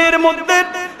জান্নাতের মধ্যে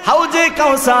হাউজে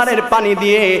কাউসারের পানি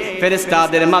দিয়ে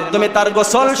ফেরেশতাদের মাধ্যমে তার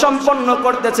গোসল সম্পন্ন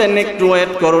করতেছেন। একটু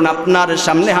ওয়েট করুন, আপনার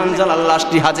সামনে হানজালার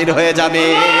লাশটি হাজির হয়ে যাবে।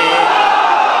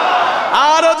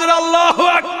 আর আল্লাহু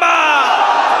আকবার।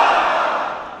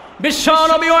 বিশ্ব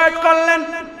নবী ওয়েট করলেন।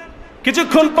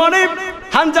 কিছুক্ষণ পরে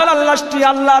হানজালার লাশটি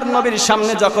আল্লাহর নবীর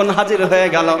সামনে যখন হাজির হয়ে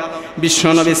গেল, বিশ্ব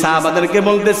নবী সাহাবাদেরকে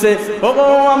বলতেছে, ওগো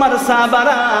আমার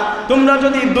সাহাবারা, তোমরা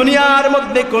যদি দুনিয়ার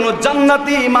মধ্যে কোনো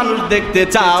জান্নাতি মানুষ দেখতে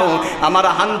চাও, আমার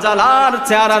হানজালার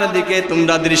চেহারার দিকে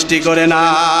তোমরা দৃষ্টি করে না।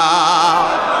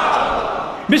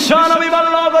 বিশ্ব নবী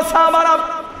বলল, ওগো সাহাবারা,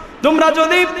 তোমরা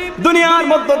যদি দুনিয়ার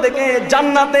মধ্য থেকে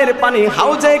জান্নাতের পানি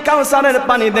হাউজে কাউসারের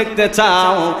পানি দেখতে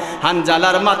চাও,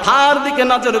 হানজালার মাথার দিকে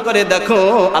নজর করে দেখো,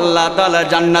 আল্লাহ তাআলা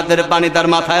জান্নাতের পানি তার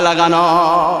মাথায় লাগানো।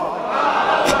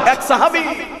 এক সাহাবী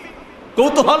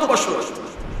কৌতূহলবশত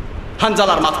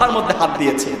হানজালার মাথার মধ্যে হাত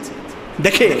দিয়েছে,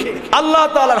 দেখে আল্লাহ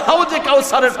তাআলার হাউজে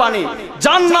কাউসারের পানি,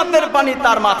 জান্নাতের পানি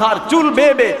তার মাথার চুল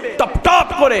বেয়ে বেয়ে টপ টপ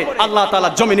করে আল্লাহ তাআলা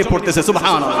জমিনে পড়তেছে।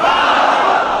 সুবহানাল্লাহ।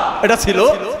 এটা ছিল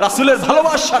রাসূলের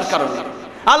ভালোবাসার কারণে,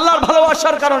 আল্লাহর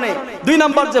ভালোবাসার কারণে। দুই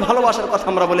নাম্বার যে ভালোবাসার কথা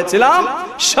আমরা বলেছিলাম,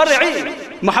 শরঈ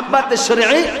মুহাব্বতে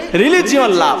শরঈ,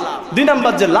 রিলিজিয়ান লাভ। দুই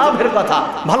নাম্বার যে লাভের কথা,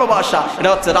 ভালোবাসা, এটা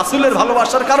হচ্ছে রাসূলের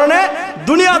ভালোবাসার কারণে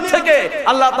দুনিয়া থেকে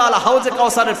আল্লাহ তাআলা হাউজে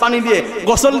কাউসারের পানি দিয়ে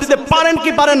গোসল দিতে পারেন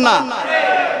কি পারেন না?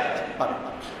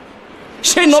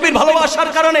 সেই নবীর ভালোবাসার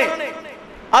কারণে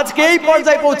আজকে এই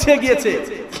পর্যায়ে পৌঁছে গিয়েছে।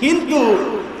 কিন্তু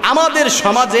আমাদের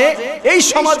সমাজে, এই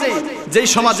সমাজে, যেই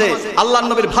সমাজে আল্লাহর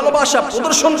নবীর ভালোবাসা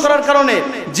প্রদর্শন করার কারণে,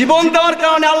 জীবন দেওয়ার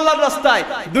কারণে আল্লাহর রাস্তায়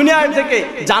দুনিয়ার থেকে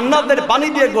জান্নাতের পানি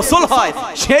দিয়ে গোসল হয়,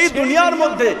 সেই দুনিয়ার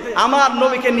মধ্যে আমার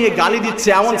নবীকে নিয়ে গালি দিচ্ছে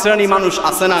এমন শ্রেণী মানুষ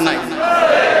আছে না নাই?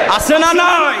 আছে না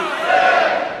নাই?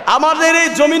 আমাদের এই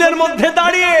জমিনের মধ্যে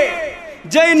দাঁড়িয়ে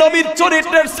যেই নবীর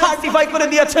চরিত্রের সার্টিফাই করে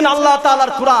দিয়েছেন আল্লাহ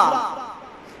তাআলার কোরআন,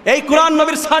 এই কোরআন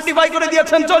নবীর সার্টিফাই করে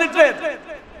দিয়েছেন চরিত্রের।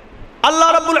 আল্লাহ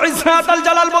রাব্বুল ইজ্জাত আল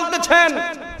জালাল বলতেছেন,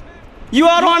 you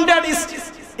R on that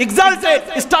exalted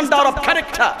standard of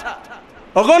character.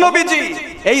 ওগো নবীজি,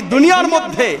 এই দুনিয়ার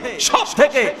মধ্যে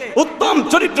সবথেকে উত্তম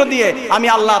চরিত্র দিয়ে আমি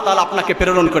আল্লাহ তাআলা আপনাকে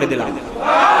প্রেরণ করে দিলাম।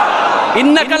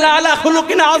 ইন্নাকা লা আলা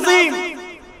খুলুকিন আযীম।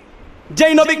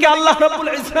 যেই নবীকে আল্লাহ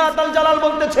রাব্বুল ইজ্জাত আল জালাল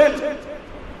বলতেছেন,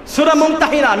 সূরা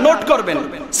মুমতাহিনা, নোট করবেন,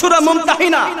 সূরা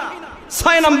মুমতাহিনা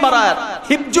 6 নম্বর আয়াত,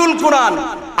 হিফজুল কোরআন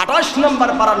 28 নম্বর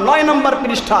পারা 9 নম্বর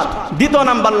পৃষ্ঠা 2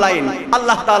 নম্বর লাইন।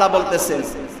 আল্লাহ তাআলা বলতেছেন,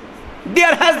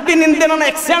 there has been in them an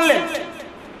excellent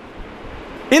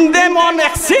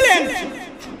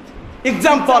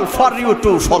example for you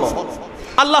to follow.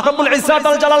 আল্লাহ রাব্বুল ইজ্জাত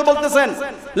আল জালাল বলতেছেন,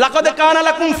 লাকাদ কানা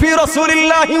লাকুম ফি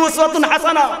রাসূলিল্লাহি উসওয়াতুন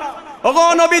হাসানাহ। ওগো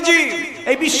নবীজি,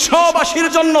 এই বিশ্ববাসীর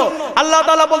জন্য আল্লাহ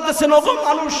তাআলা বলতেছেন, ওগো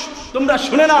মানুষ, তোমরা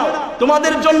শুনে নাও,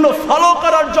 তোমাদের জন্য ফলো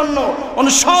করার জন্য,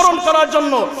 অনুসরণ করার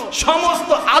জন্য সমস্ত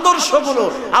আদর্শগুলো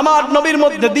আমার নবীর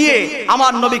মধ্যে দিয়ে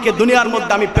আমার নবীকে দুনিয়ার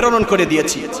মধ্যে আমি প্রেরণ করে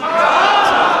দিয়েছি।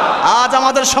 আজ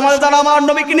আমাদের সমাজে যারা আমার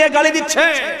নবীকে নিয়ে গালি দিচ্ছে,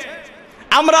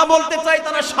 আমরা বলতে চাই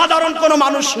তারা সাধারণ কোনো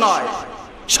মানুষ নয়,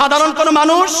 সাধারণ কোনো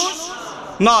মানুষ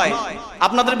নয়।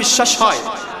 আপনাদের বিশ্বাস হয়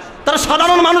তারা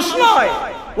সাধারণ মানুষ নয়,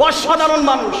 অসাধারণ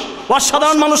মানুষ।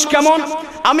 অসাধারণ মানুষ কেমন?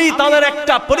 আমি তাদের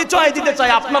একটা পরিচয় দিতে চাই,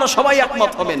 আপনারা সবাই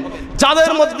একমত হবেন,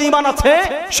 যাদের মধ্যে ঈমান আছে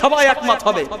সবাই একমত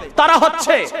হবে। তারা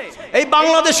হচ্ছে এই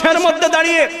বাংলাদেশের মধ্যে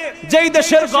দাঁড়িয়ে, যেই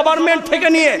দেশের গভর্নমেন্ট থেকে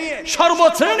নিয়ে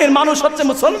সর্বশ্রেণীর মানুষ হচ্ছে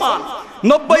মুসলমান,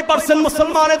 90%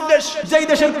 মুসলমানের দেশ, যেই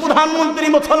দেশের প্রধানমন্ত্রী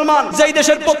মুসলমান, যেই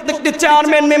দেশের প্রত্যেকটি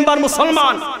চেয়ারম্যান মেম্বার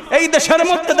মুসলমান, এই দেশের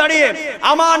মধ্যে দাঁড়িয়ে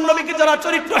আমার নবীকে যারা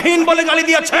চরিত্রহীন বলে গালি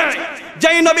দিয়েছে,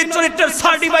 যেই নবীর চরিত্রের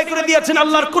সার্টিফাই করে দিয়েছেন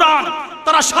আল্লাহর কোরআন,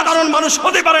 তারা সাধারণ মানুষ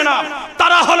হতে পারে না।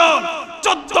 তারা হলো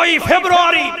 14ই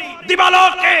ফেব্রুয়ারি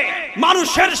দিবালোকে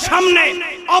মানুষের সামনে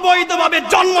অবৈধভাবে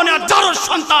জন্ম নেওয়া জারজ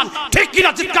সন্তান। ঠিক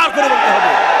কিনা? চিৎকার করে বলতে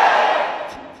হবে।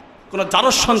 কোন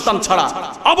জারজ সন্তান ছাড়া,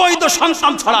 অবৈধ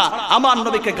সন্তান ছাড়া আমার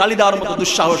নবীকে গালি দেওয়ার মতো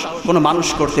দুঃসাহস কোন মানুষ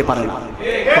করতে পারে না।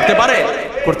 করতে পারে?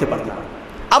 করতে পারে না।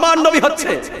 আমার নবী হচ্ছে,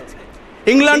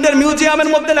 ইংল্যান্ডের মিউজিয়ামের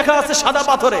মধ্যে লেখা আছে সাদা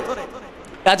পাথরে,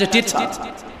 as a teacher,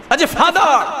 as a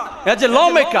father, as a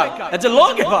lawmaker, as a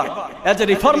lawgiver, as a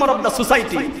reformer of the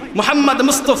society, Muhammad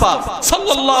Mustafa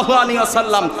sallallahu alaihi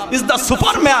wasallam is the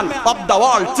superman of the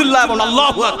world. চিল্লায় বলুন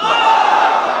আল্লাহু আকবার।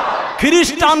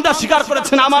 খ্রিস্টানরা স্বীকার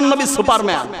করেছেন আমার নবী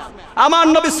সুপারম্যান, আমার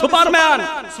নবী সুপারম্যান।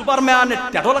 সুপারম্যানের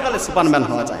ট্যাটু লাগালে সুপারম্যান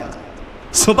হওয়া যায় না,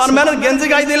 সুপারম্যানের গেঞ্জি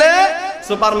গায়ে দিলে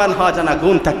সুপারম্যান হওয়া যায় না,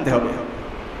 গুণ থাকতে হবে।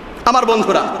 আমার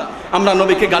বন্ধুরা, আমরা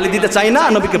নবীকে গালি দিতে চাই না,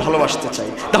 নবীকে ভালোবাসতে চাই।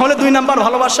 তাহলে 2 নাম্বার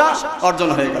ভালোবাসা অর্জন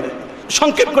হয়ে গেল।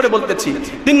 সংক্ষেপ করে বলতেছি,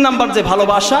 3 নাম্বার যে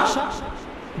ভালোবাসা,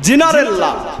 জিনারের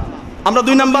লাভ। আমরা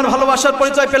 2 নাম্বার ভালোবাসার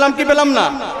পরিচয় পেলাম কি পেলাম না?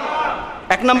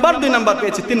 1 নাম্বার 2 নাম্বার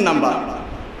পেয়েছি, 3 নাম্বার।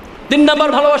 3 নাম্বার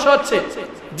ভালোবাসা হচ্ছে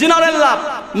জিনারের লাভ,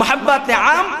 মাহাব্বাতে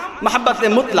আম, মাহাব্বাতে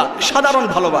মুতলাক, সাধারণ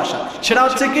ভালোবাসা। সেটা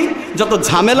হচ্ছে কি, যত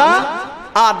ঝামেলা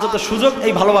আর যত সুযোগ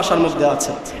এই ভালোবাসার মধ্যে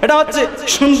আছে। এটা হচ্ছে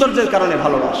সৌন্দর্যের কারণে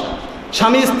ভালোবাসা,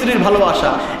 স্বামী স্ত্রীর ভালোবাসা।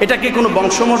 এটা কি কোনো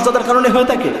বংশমর্যাদার কারণে হয়ে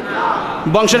থাকে?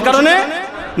 বংশের কারণে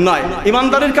নয়,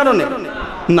 ইমানদারির কারণে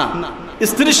না।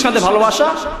 স্ত্রীর সাথে ভালোবাসা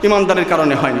ইমানদারির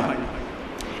কারণে হয় না।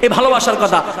 এই ভালোবাসার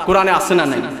কথা কোরআনে আছে না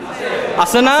নাই?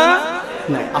 আছে না?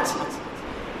 নাই, আছে।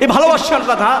 এই ভালোবাসার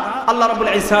কথা আল্লাহ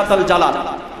রাব্বুল ইজ্জাত আল জালাল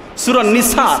সূরা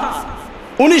নিসা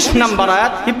 19 নম্বর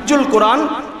আয়াত, হিফজুল কোরআন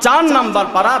 4 নম্বর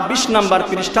পারা 20 নম্বর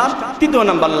পৃষ্ঠা 3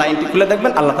 নম্বর লাইনটি খুলে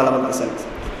দেখবেন। আল্লাহ তাআলা বলতেছেন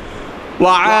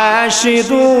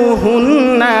ওয়াশিদুহুন্না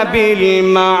বিল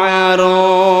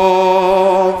মা'রুফ।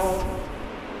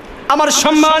 আমার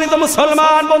সম্মানিত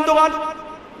মুসলমান বন্ধুগণ,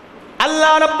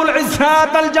 আল্লাহ রাব্বুল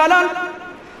ইজ্জাত আল জালাল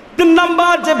 3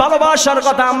 নম্বর যে ভালোবাসার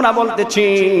কথা আমরা বলতেছি,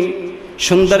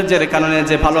 সৌন্দর্যের কারণে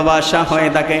যে ভালোবাসা হয়ে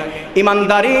থাকে,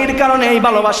 ইমানদারির কারণে এই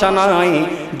ভালোবাসা নয়,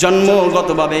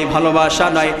 জন্মগতভাবে এই ভালোবাসা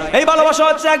নয়। এই ভালোবাসা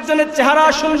হচ্ছে একজনের চেহারা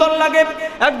সুন্দর লাগে,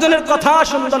 একজনের কথা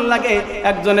সুন্দর লাগে,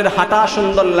 একজনের হাঁটা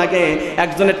সুন্দর লাগে,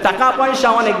 একজনের টাকা পয়সা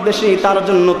অনেক বেশি, তার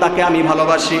জন্য তাকে আমি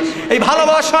ভালোবাসি। এই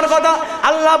ভালোবাসার কথা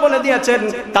আল্লাহ বলে দিয়েছেন।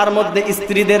 তার মধ্যে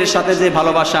স্ত্রীদের সাথে যে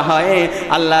ভালোবাসা হয়,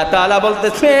 আল্লাহ তাআলা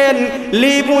বলতেছেন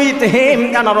লিভ উইথ হিম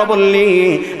অনারেবলি।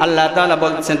 আল্লাহ তাআলা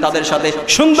বলছেন তাদের সাথে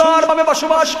সুন্দরভাবে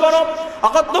বসবাস করো,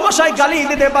 অকথ্য ভাষায় গালি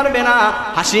দিতে পারবে না,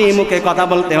 হাসি মুখে কথা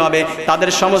বলতে হবে, তাদের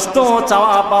সমস্ত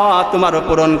চাওয়া পাওয়া তোমার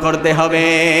পূরণ করতে হবে।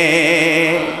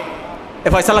 এ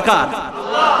ফয়সালা কার?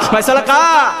 ফয়সালা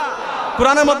কার?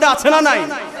 কোরআনের মধ্যে আছে না নাই?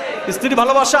 স্ত্রী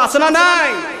ভালোবাসা আছে না নাই?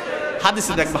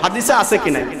 হাদিসে দেখবো, হাদিসে আছে কি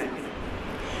নাই।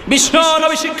 বিশ্ব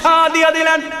নবী শিক্ষা দিয়ে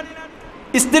দিলেন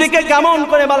স্ত্রীকে কেমন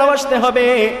করে ভালোবাসতে হবে।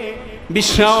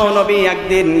 বিশ্ব নবী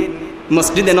একদিন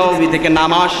মসজিদে নববী থেকে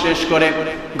নামাজ শেষ করে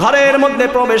ঘরের মধ্যে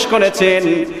প্রবেশ করেছেন।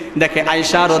 দেখে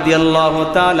আয়েশা রাদিয়াল্লাহু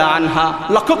তাআলা আনহা,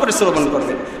 লক্ষ্য করে শ্রবণ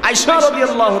করবেন, আয়েশা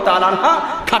রাদিয়াল্লাহু তাআলা আনহা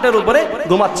খাটের উপরে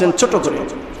ঘুমাচ্ছেন ছোট করে।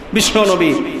 বিশ্ব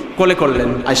নবী কোলে করলেন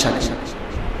আয়েশাকে।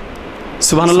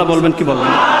 সুবহানাল্লাহ বলবেন কি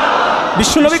বলবেন?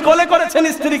 বিশ্ব নবী কোলে করেছেন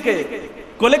স্ত্রীকে।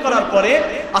 কোলে করার পরে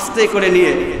আস্তে করে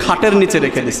নিয়ে খাটের নিচে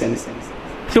রেখে দিয়েছেন।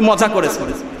 একটু মজা করেছেন,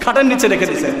 খাটের নিচে রেখে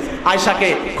দিয়েছেন। আয়েশাকে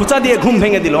খুঁচা দিয়ে ঘুম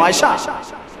ভেঙে দিল। আয়েশা,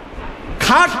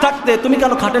 খাট থাকতে তুমি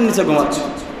কেন খাটের নিচে ঘুমাচ্ছ?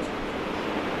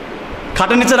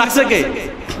 খাটের নিচে রাখছে কে?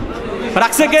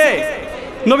 রাখছে কে?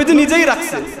 নবী তো নিজেই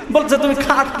রাখছে। বলছে তুমি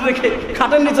খাট রেখে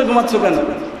খাটের নিচে ঘুমাচ্ছ কেন?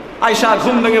 আয়েশা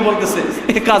ঘুম ভেঙে বলতেছে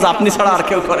এই কাজ আপনি ছাড়া আর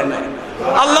কেউ করে নাই।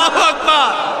 আল্লাহু আকবার।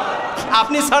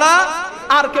 আপনি ছাড়া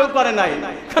আর কেউ করে নাই,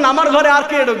 কারণ আমার ঘরে আর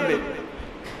কে ঢুকবে?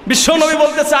 বিশ্ব নবী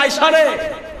বলতেছে আয়েশা রে,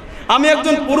 আমি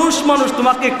একজন পুরুষ মানুষ,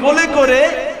 তোমাকে কোলে করে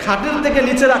খাটের থেকে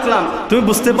নিচে রাখলাম, তুমি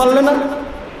বুঝতে পারলে না?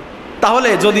 তাহলে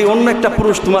যদি অন্য একটা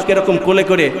পুরুষ তোমাকে এরকম কোলে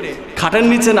করে খাটের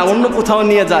নিচে না অন্য কোথাও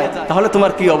নিয়ে যায়, তাহলে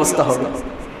তোমার কি অবস্থা হবে?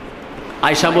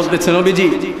 আয়েশা বলতেছে নবীজি,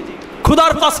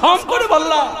 খোদার কসম করে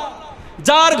বললাম,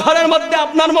 যার ঘরের মধ্যে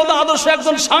আপনার মতো আদর্শ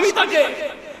একজন স্বামী থাকে,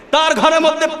 তার ঘরের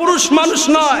মধ্যে পুরুষ মানুষ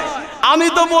নয়, আমি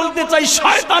তো বলতে চাই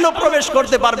শয়তানও প্রবেশ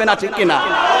করতে পারবে না, ঠিক কিনা?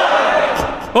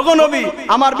 ওগো নবী,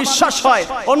 আমার বিশ্বাস হয়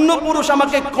অন্য পুরুষ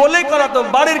আমাকে কোলে করাতো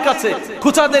বাড়ির কাছে,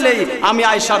 খুঁচা দিলেই আমি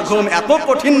আয়েশার ঘুম এত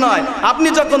কঠিন নয়। আপনি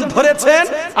যখন ধরেছেন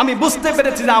আমি বুঝতে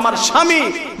পেরেছি যে আমার স্বামী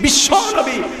বিশ্ব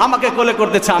নবী আমাকে কোলে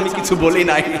করতেছে, আমি কিছু বলি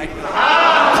নাই।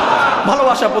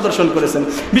 ভালোবাসা প্রদর্শন করেছেন।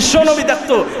 বিশ্ব নবী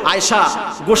দেখতো আয়েশা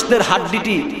গোশতের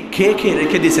হাড্ডিটি খেয়ে খেয়ে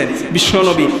রেখে দিয়েছেন, বিশ্ব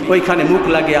নবী ওইখানে মুখ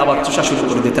লাগিয়ে আবার চুষা শুরু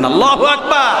করে দিতেন। আল্লাহু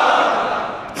আকবার।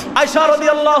 আয়েশা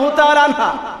রাদিয়াল্লাহু তাআলা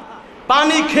আনহা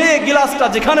পানি খেয়ে গিলাসটা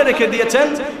যেখানে রেখে দিয়েছেন,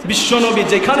 বিশ্বনবী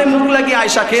যেখানে মুখ লাগিয়ে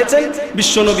আয়েশা খেয়েছেন,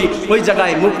 বিশ্বনবী ওই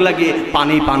জায়গায় মুখ লাগিয়ে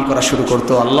পানি পান করা শুরু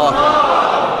করতো। আল্লাহ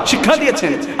শিক্ষা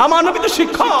দিয়েছেন। আমার নবী তো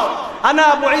শিক্ষক। আনা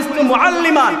বুইসতু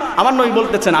মুআল্লিমান। আমার নবী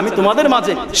বলতেছেন আমি তোমাদের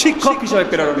মাঝে শিক্ষক হিসেবে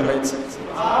প্রেরণ হয়েছে।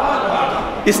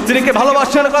 স্ত্রীকে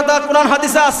ভালোবাসার কথা কোরআন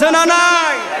হাদিসে আছে না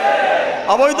নাই?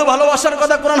 অবৈধ ভালোবাসার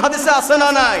কথা কোরআন হাদিসে আছে না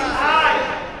নাই?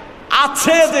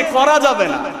 আছে, যে করা যাবে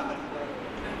না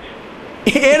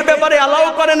এর ব্যাপারে অ্যালাউ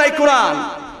করে নাই কোরআন।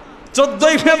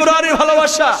 14ই ফেব্রুয়ারি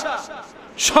ভালোবাসা,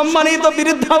 সম্মানিত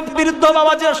বিরুদ্ধ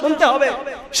বাবাজি শুনতে হবে,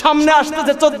 সামনে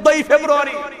আসতেছে 14ই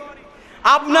ফেব্রুয়ারি।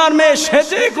 আপনার মেয়ে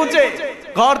সেজে গুজে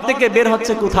ঘর থেকে বের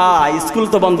হচ্ছে কোথায়? স্কুল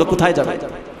তো বন্ধ, কোথায় যাবে?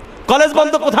 কলেজ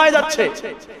বন্ধ, কোথায় যাচ্ছে?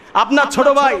 আপনার ছোট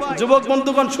ভাই যুবক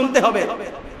বন্ধুগণ শুনতে হবে,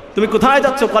 তুমি কোথায়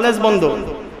যাচ্ছ? কলেজ বন্ধ।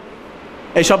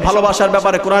 এইসব ভালোবাসার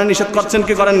ব্যাপারে কোরআন নিষেধ করছেন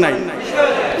কি করেন নাই?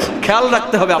 খেয়াল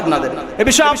রাখতে হবে আপনাদের, এ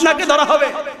বিষয়ে আপনাকে ধরা হবে।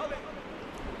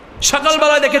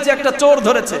 সকালবেলায় দেখেছি একটা চোর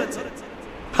ধরেছে।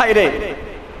 হায় রে,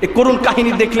 এই করুণ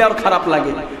কাহিনী দেখলে আর খারাপ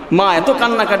লাগে। মা এত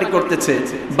কান্নাকাটি করতেছে,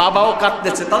 বাবাও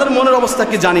কাঁদতেছে, তাদের মনের অবস্থা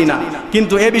কি জানি না,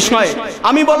 কিন্তু এ বিষয়ে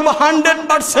আমি বলবো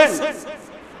 100%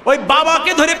 ওই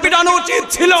বাবাকে ধরে পিটানো উচিত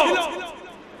ছিল।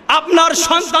 আপনার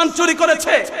সন্তান চুরি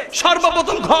করেছে,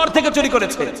 সর্বপ্রথম ঘর থেকে চুরি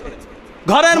করেছে,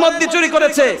 ঘরের মধ্যে চুরি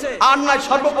করেছে, আর নয়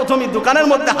সর্বপ্রথমই দোকানের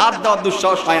মধ্যে হাত দেওয়ার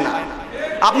দুঃসাহস হয় না।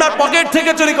 আপনার পকেট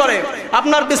থেকে চুরি করে,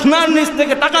 আপনার বিছনার নিচ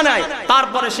থেকে টাকা নেয়,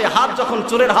 তারপরে সে হাত যখন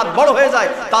চোরের হাত বড় হয়ে যায়,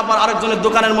 তারপর আরেকজনের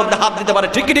দোকানের মধ্যে হাত দিতে পারে,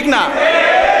 ঠিক কি ঠিক না?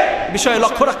 বিষয়ে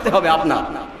লক্ষ্য রাখতে হবে আপনার।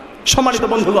 সম্মানিত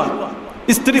বন্ধুগণ,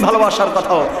 স্ত্রী ভালোবাসার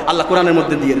কথাও আল্লাহ কোরআনের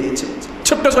মধ্যে দিয়ে দিয়েছে।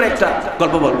 ছোট্ট করে একটা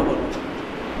গল্প বলবো।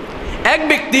 এক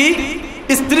ব্যক্তি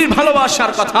স্ত্রীর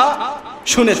ভালোবাসার কথা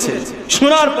শুনেছে,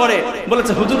 শোনার পরে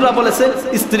বলেছে হুজুররা বলেছে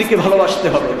স্ত্রীকে ভালোবাসতে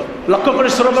হবে। লক্ষ্য করে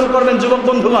শ্রবণ করবেন যুবক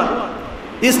বন্ধুগণ,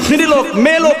 স্ত্রী লোক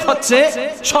মেয়ে লোক হচ্ছে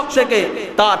সব থেকে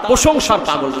তার প্রশংসার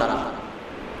পাগল। তারা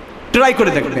ট্রাই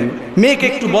করে দেখবেন, মেয়েকে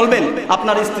একটু বলবেন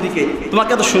আপনার স্ত্রীকে,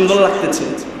 তোমাকে এত সুন্দর লাগতেছে,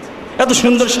 এত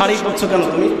সুন্দর শাড়ি পরছো কেন,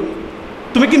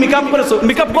 তুমি কি মেকআপ করেছো?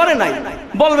 মেকআপ করে নাই,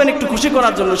 বলবেন একটু খুশি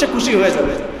করার জন্য, সে খুশি হয়ে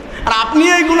যাবে। আর আপনি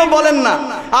এইগুলো বলেন না,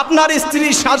 আপনার স্ত্রী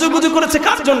সাজুগুজু করেছে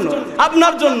কার জন্য?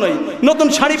 আপনার জন্যই। নতুন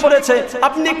শাড়ি পরেছে,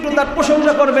 আপনি একটু তার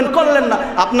প্রশংসা করবেন, করলেন না।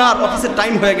 আপনার অফিসের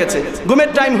টাইম হয়ে গেছে, ঘুমের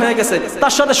টাইম হয়ে গেছে,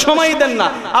 তার সাথে সময় দেন না।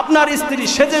 আপনার স্ত্রী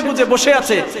সেজে গুজে বসে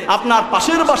আছে, আপনার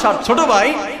পাশের বাসার ছোট ভাই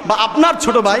বা আপনার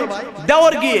ছোট ভাই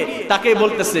দেওয়ার গিয়ে তাকে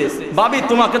বলতেছে, ভাবি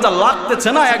তোমাকে যা লাগতেছে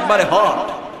না একবারে হট।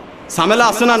 ঝামেলা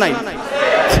আছে না নাই?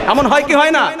 এমন হয় কি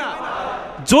হয় না?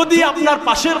 যদি আপনার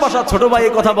পাশের বাসা ছোট ভাই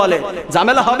এই কথা বলে,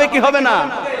 ঝামেলা হবে কি হবে না?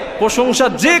 প্রশংসা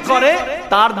যে করে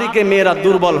তার দিকে মেয়েরা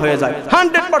দুর্বল হয়ে যায়।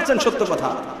 100% সত্য কথা।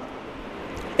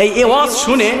 এই আওয়াজ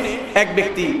শুনে এক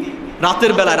ব্যক্তি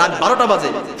রাতের বেলায়, রাত 12টা বাজে,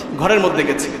 ঘরের মধ্যে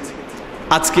গেছে,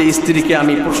 আজকে স্ত্রীকে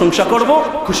আমি প্রশংসা করব,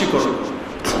 খুশি করব।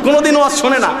 কোনোদিন ওয়াজ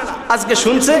শোনে না, আজকে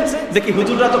শুনছে, দেখি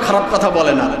হুজুররা তো খারাপ কথা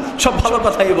বলে না, সব ভালো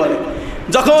কথাই বলে।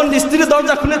 যখন স্ত্রী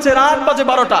দরজা খুলেছে, রাত বাজে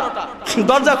 12টা,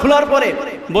 দরজা খোলার পরে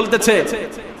বলতেছে,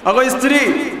 ওগো স্ত্রী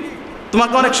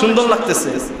তোমাকে অনেক সুন্দর লাগতেছে।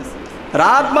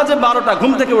 রাত বাজে 12টা,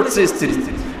 ঘুম থেকে উঠছে স্ত্রী,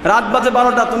 রাত বাজে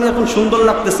 12টা, তুমি এখন সুন্দর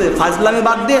লাগতেছে, ফাজলামি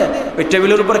বাদ দিয়ে ওই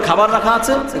টেবিলের উপরে খাবার রাখা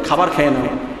আছে, খাবার খেয়ে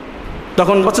নাও।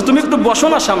 তখন বলছে তুমি একটু বসো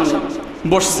না সামনে।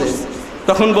 বসছে,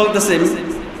 তখন বলতেছে,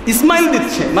 ইসমাইল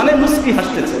দিচ্ছে, মানে মুস্কি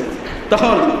হাসতেছে।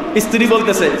 তখন স্ত্রী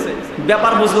বলতেছে,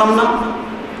 ব্যাপার বুঝলাম না,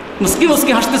 মুস্কি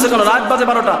মুস্কি হাসতেছে কেন? রাত বাজে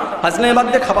 12টা, ফাজলামি বাদ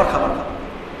দিয়ে খাবার খাবার।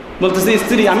 বলতেছে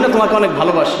স্ত্রী আমি না তোমাকে অনেক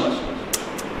ভালোবাসি।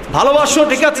 ভালোবাসো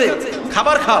ঠিক আছে,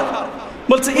 খাবার খাও।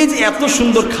 বলছে এই যে এত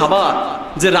সুন্দর খাবার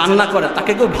যে রান্না করে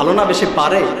তাকে কেউ ভালো না বেশি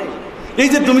পারে? এই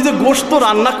যে তুমি যে গোশত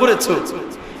রান্না করেছো,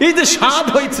 এই যে স্বাদ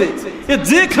হয়েছে, এ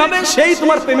যে খাবে সেই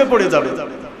তোমার প্রেমে পড়ে যাবে।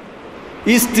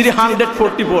 স্ত্রী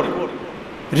 144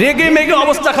 রেগে মেগে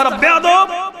অবস্থা খারাপ। বেয়াদব,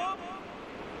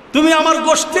 তুমি আমার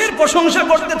গোশতের প্রশংসা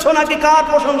করতেছো নাকি কার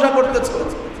প্রশংসা করতেছো?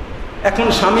 এখন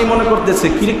স্বামী মনে করতেছে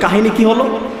কি কাহিনী কি হলো,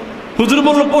 হুজুর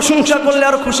বলল প্রশংসা করলে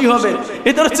আরো খুশি হবে,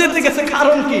 এটা চেতে গেছে,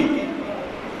 কারণ কি?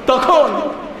 তখন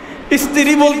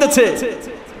স্ত্রী বলতেছে,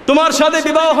 তোমার সাথে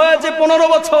বিবাহ হয়েছে 15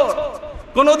 বছর,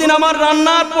 কোনোদিন আমার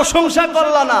রান্নার প্রশংসা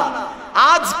করলা না।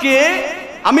 আজকে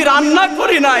আমি রান্না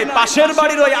করি নাই, পাশের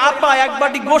বাড়ির ওই আপা এক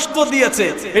বাটি গোশত দিয়েছে,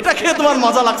 এটা খেয়ে তোমার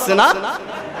মজা লাগছে না?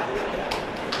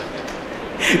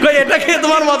 এটা খেয়ে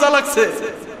তোমার মজা লাগছে?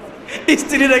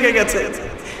 স্ত্রী রেগে গেছে।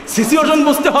 সিচুয়েশন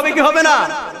বুঝতে হবে কি হবে না?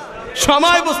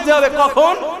 সময় বুঝতে হবে,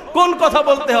 কখন কোন কথা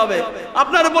বলতে হবে।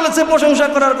 আপনার বলেছে প্রশংসা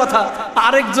করার কথা,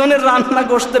 আরেকজনের রান্না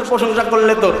গোশতের প্রশংসা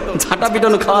করলে তো ঝাঁটা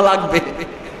পিটানো খাওয়া লাগবে।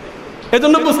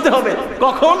 এজন্য বুঝতে হবে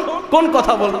কখন কোন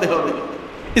কথা বলতে হবে।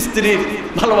 স্ত্রীর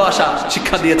ভালোবাসা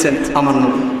শিক্ষা দিয়েছেন আমার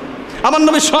নবী। আমার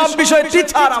নবী সব বিষয়ে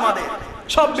টিচার, আমাদের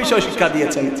সব বিষয় শিক্ষা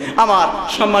দিয়েছেন। আমার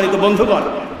সম্মানিত বন্ধুগণ,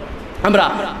 আমরা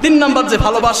 3 নম্বর যে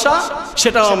ভালোবাসা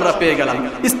সেটাও আমরা পেয়ে গেলাম।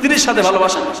 স্ত্রীর সাথে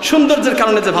ভালোবাসা, সৌন্দর্যের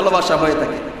কারণে যে ভালোবাসা হয়ে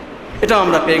থাকে, এটাও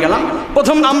আমরা পেয়ে গেলাম।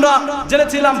 প্রথম আমরা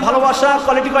জেনেছিলাম ভালোবাসা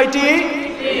কোয়ালিটি কয়টি?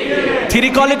 3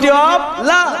 কোয়ালিটি অফ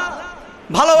লাভ।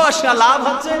 ভালোবাসা লাভ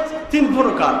হচ্ছে 3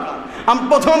 প্রকার।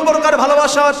 প্রথম প্রকার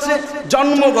ভালোবাসা হচ্ছে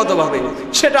জন্মগতভাবে,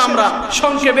 সেটা আমরা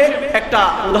সংক্ষেপে একটা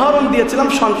উদাহরণ দিয়েছিলাম,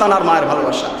 সন্তান আর মায়ের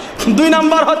ভালোবাসা। 2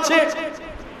 নাম্বার হচ্ছে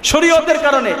শরীয়তের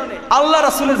কারণে, আল্লাহ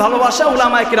রাসূলের ভালোবাসা,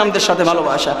 উলামায়ে কিরামদের সাথে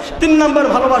ভালোবাসা। 3 নম্বর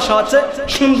ভালোবাসা হচ্ছে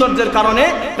সৌন্দর্যের কারণে,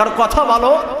 কারণ কথা ভালো,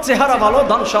 চেহারা ভালো,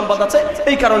 ধন সম্পদ আছে,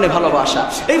 এই কারণে ভালোবাসা।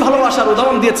 এই ভালোবাসার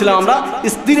উদাহরণ দিয়েছিলাম আমরা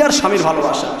স্ত্রী আর স্বামীর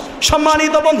ভালোবাসা।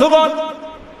 সম্মানিত বন্ধুগণ,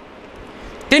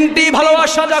 3টি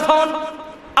ভালোবাসা যখন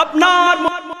আপনার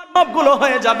মনগুলো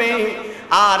হয়ে যাবে,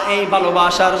 আর এই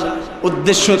ভালোবাসার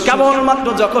উদ্দেশ্য কেবলমাত্র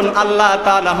যখন আল্লাহ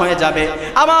তাআলা হয়ে যাবে,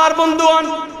 আমার বন্ধুগণ,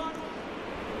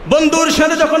 বন্ধুর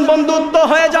সাথে যখন বন্ধুত্ব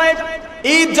হয়ে যায়,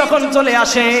 ঈদ যখন চলে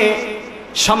আসে,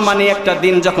 সম্মানী একটা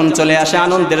দিন যখন চলে আসে,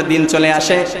 আনন্দের দিন চলে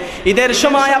আসে, ঈদের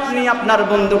সময় আপনি আপনার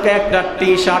বন্ধুকে একটা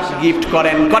টি-শার্ট গিফট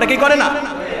করেন, করে কি করে না?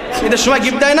 ঈদের সময়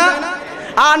গিফট দেয় না?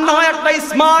 আর না হয় একটা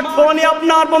স্মার্টফোনই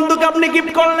আপনার বন্ধুকে আপনি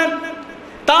গিফট করলেন,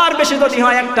 তার বেশি যদি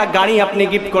হয় একটা গাড়ি আপনি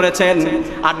গিফট করেছেন,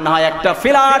 আর না হয় একটা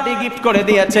ফ্ল্যাটই গিফট করে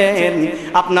দিয়েছেন।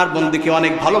 আপনার বন্ধুকে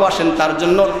অনেক ভালোবাসেন, তার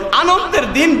জন্য আনন্দের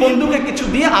দিন বন্ধুকে কিছু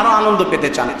দিয়ে আরো আনন্দ পেতে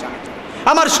চান।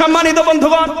 আমার সম্মানিত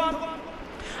বন্ধুগণ,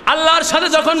 আল্লাহর সাথে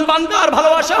যখন বান্দার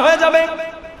ভালোবাসা হয়ে যাবে,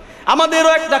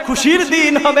 আমাদেরও একটা খুশির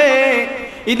দিন হবে।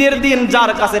 ঈদের দিন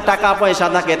যার কাছে টাকা পয়সা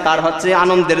থাকে তার হচ্ছে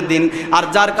আনন্দের দিন, আর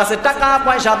যার কাছে টাকা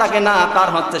পয়সা থাকে না তার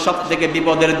হচ্ছে সব থেকে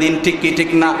বিপদের দিন। ঠিক কি ঠিক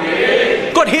না?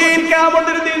 কঠিন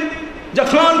কিয়ামতের দিন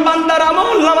যখন বান্দার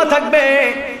আমল নামা থাকবে,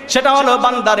 সেটা হলো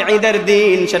বান্দার ঈদের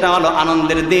দিন, সেটা হলো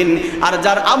আনন্দের দিন। আর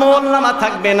যার আমল নামা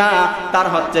থাকবে না তার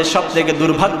হচ্ছে সবথেকে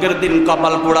দুর্ভাগ্যের দিন,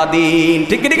 কপাল পোড়া দিন।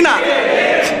 ঠিক কি ঠিক না?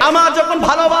 আমার যখন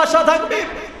ভালোবাসা থাকবে,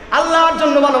 আল্লাহর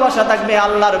জন্য ভালোবাসা থাকবে,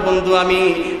 আল্লাহর বন্ধু আমি,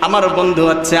 আমার বন্ধু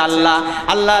হচ্ছে আল্লাহ।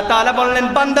 আল্লাহ তাআলা বললেন,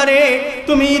 বান্দারে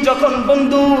তুমি যখন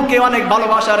বন্ধুকে অনেক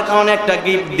ভালোবাসার কারণে একটা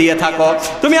গিফট দিয়ে থাকো,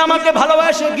 তুমি আমাকে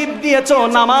ভালোবাসে গিফট দিয়েছো,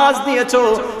 নামাজ দিয়েছো,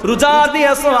 রোজা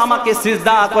দিয়েছো, আমাকে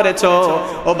সিজদা করেছো,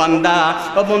 ও বান্দা,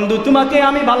 ও বন্ধু, তোমাকে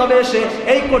আমি ভালোবেসে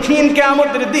এই কঠিন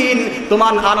কিয়ামতের দিন,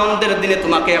 তোমার আনন্দের দিনে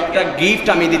তোমাকে একটা গিফট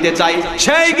আমি দিতে চাই।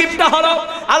 সেই গিফটটা হলো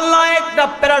আল্লাহ একটা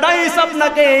প্যারাডাইস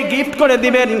আপনাকে গিফট করে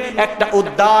দিবেন, একটা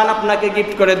উদ্যান আপনাকে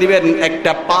গিফট করে দিবেন,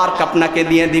 একটা পার্ক আপনাকে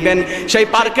দিয়ে দিবেন। সেই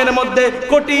পার্কের মধ্যে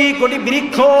কোটি কোটি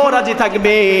বৃক্ষ রাজি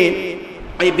থাকবে।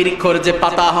 এই বৃক্ষর যে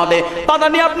পাতা হবে, পাতা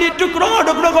নিয়ে আপনি টুকরো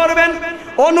টুকরো করবেন,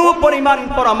 অণু পরিমাণ,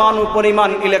 পরমাণু পরিমাণ,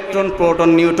 ইলেকট্রন, প্রোটন,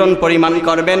 নিউটন পরিমাণ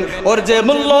করবেন। ওর যে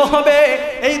মূল্য হবে,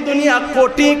 এই দুনিয়া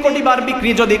কোটি কোটি বার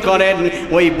বিক্রি যদি করেন,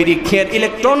 ওই বৃক্ষের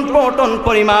ইলেকট্রন, প্রোটন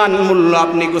পরিমাণ মূল্য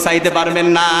আপনি গুছাইতে পারবেন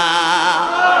না।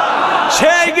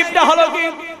 সেই গিফটটা হলো কি?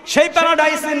 সেই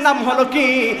প্যারাডাইসের নাম হলো কি?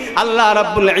 আল্লাহ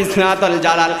রাব্বুল ইজ্জত আল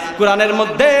জালাল কোরআনের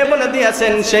মধ্যে বলে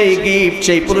দিয়েছেন, সেই গিফট,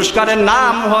 সেই পুরস্কারের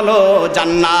নাম হলো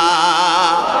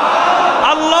জান্নাত।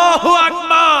 আল্লাহু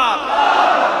আকবার।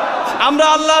 আমরা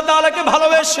আল্লাহ তাআলাকে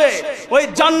ভালোবেসে ওই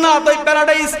জান্নাত, ওই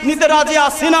প্যারাডাইস নিতে রাজি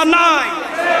আছি না? নাই।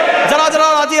 যারা যারা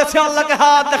রাজি আছে আল্লাহকে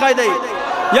হাত দেখাই দেই।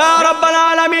 ইয়া রাব্বাল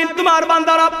আলামিন, তোমার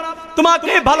বান্দারা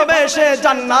তোমাকে ভালোবেসে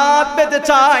জান্নাত পেতে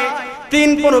চায়। তিন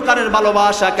প্রকারের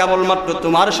ভালোবাসা কেবলমাত্র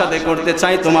তোমার সাথে করতে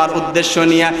চাই, তোমার উদ্দেশ্য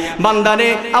নিয়ে। বান্দারে,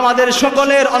 আমাদের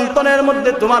সকলের অন্তরের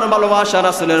মধ্যে তোমার ভালোবাসা,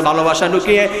 রাসূলের ভালোবাসা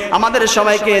ঢুকিয়ে আমাদের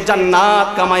সবাইকে জান্নাত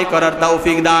কামাই করার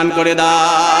তৌফিক দান করে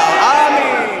দাও। আমিন।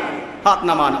 হাত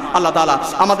নামান। আল্লাহ তাআলা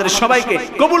আমাদের সবাইকে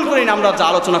কবুল করেন। আমরা যা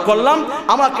আলোচনা করলাম,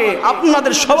 আমাকে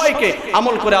আপনাদের সবাইকে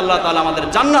আমল করে আল্লাহ তাআলা আমাদের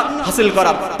জান্নাত হাসিল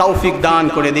করার তৌফিক দান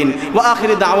করে দিন। ওয়া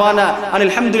আখিরু দাওয়ানা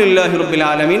আলহামদুলিল্লাহি রাব্বিল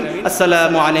আলামিন।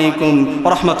 আসসালামু আলাইকুম ওয়া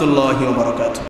রাহমাতুল্লাহি ওয়া বারাকাতুহু।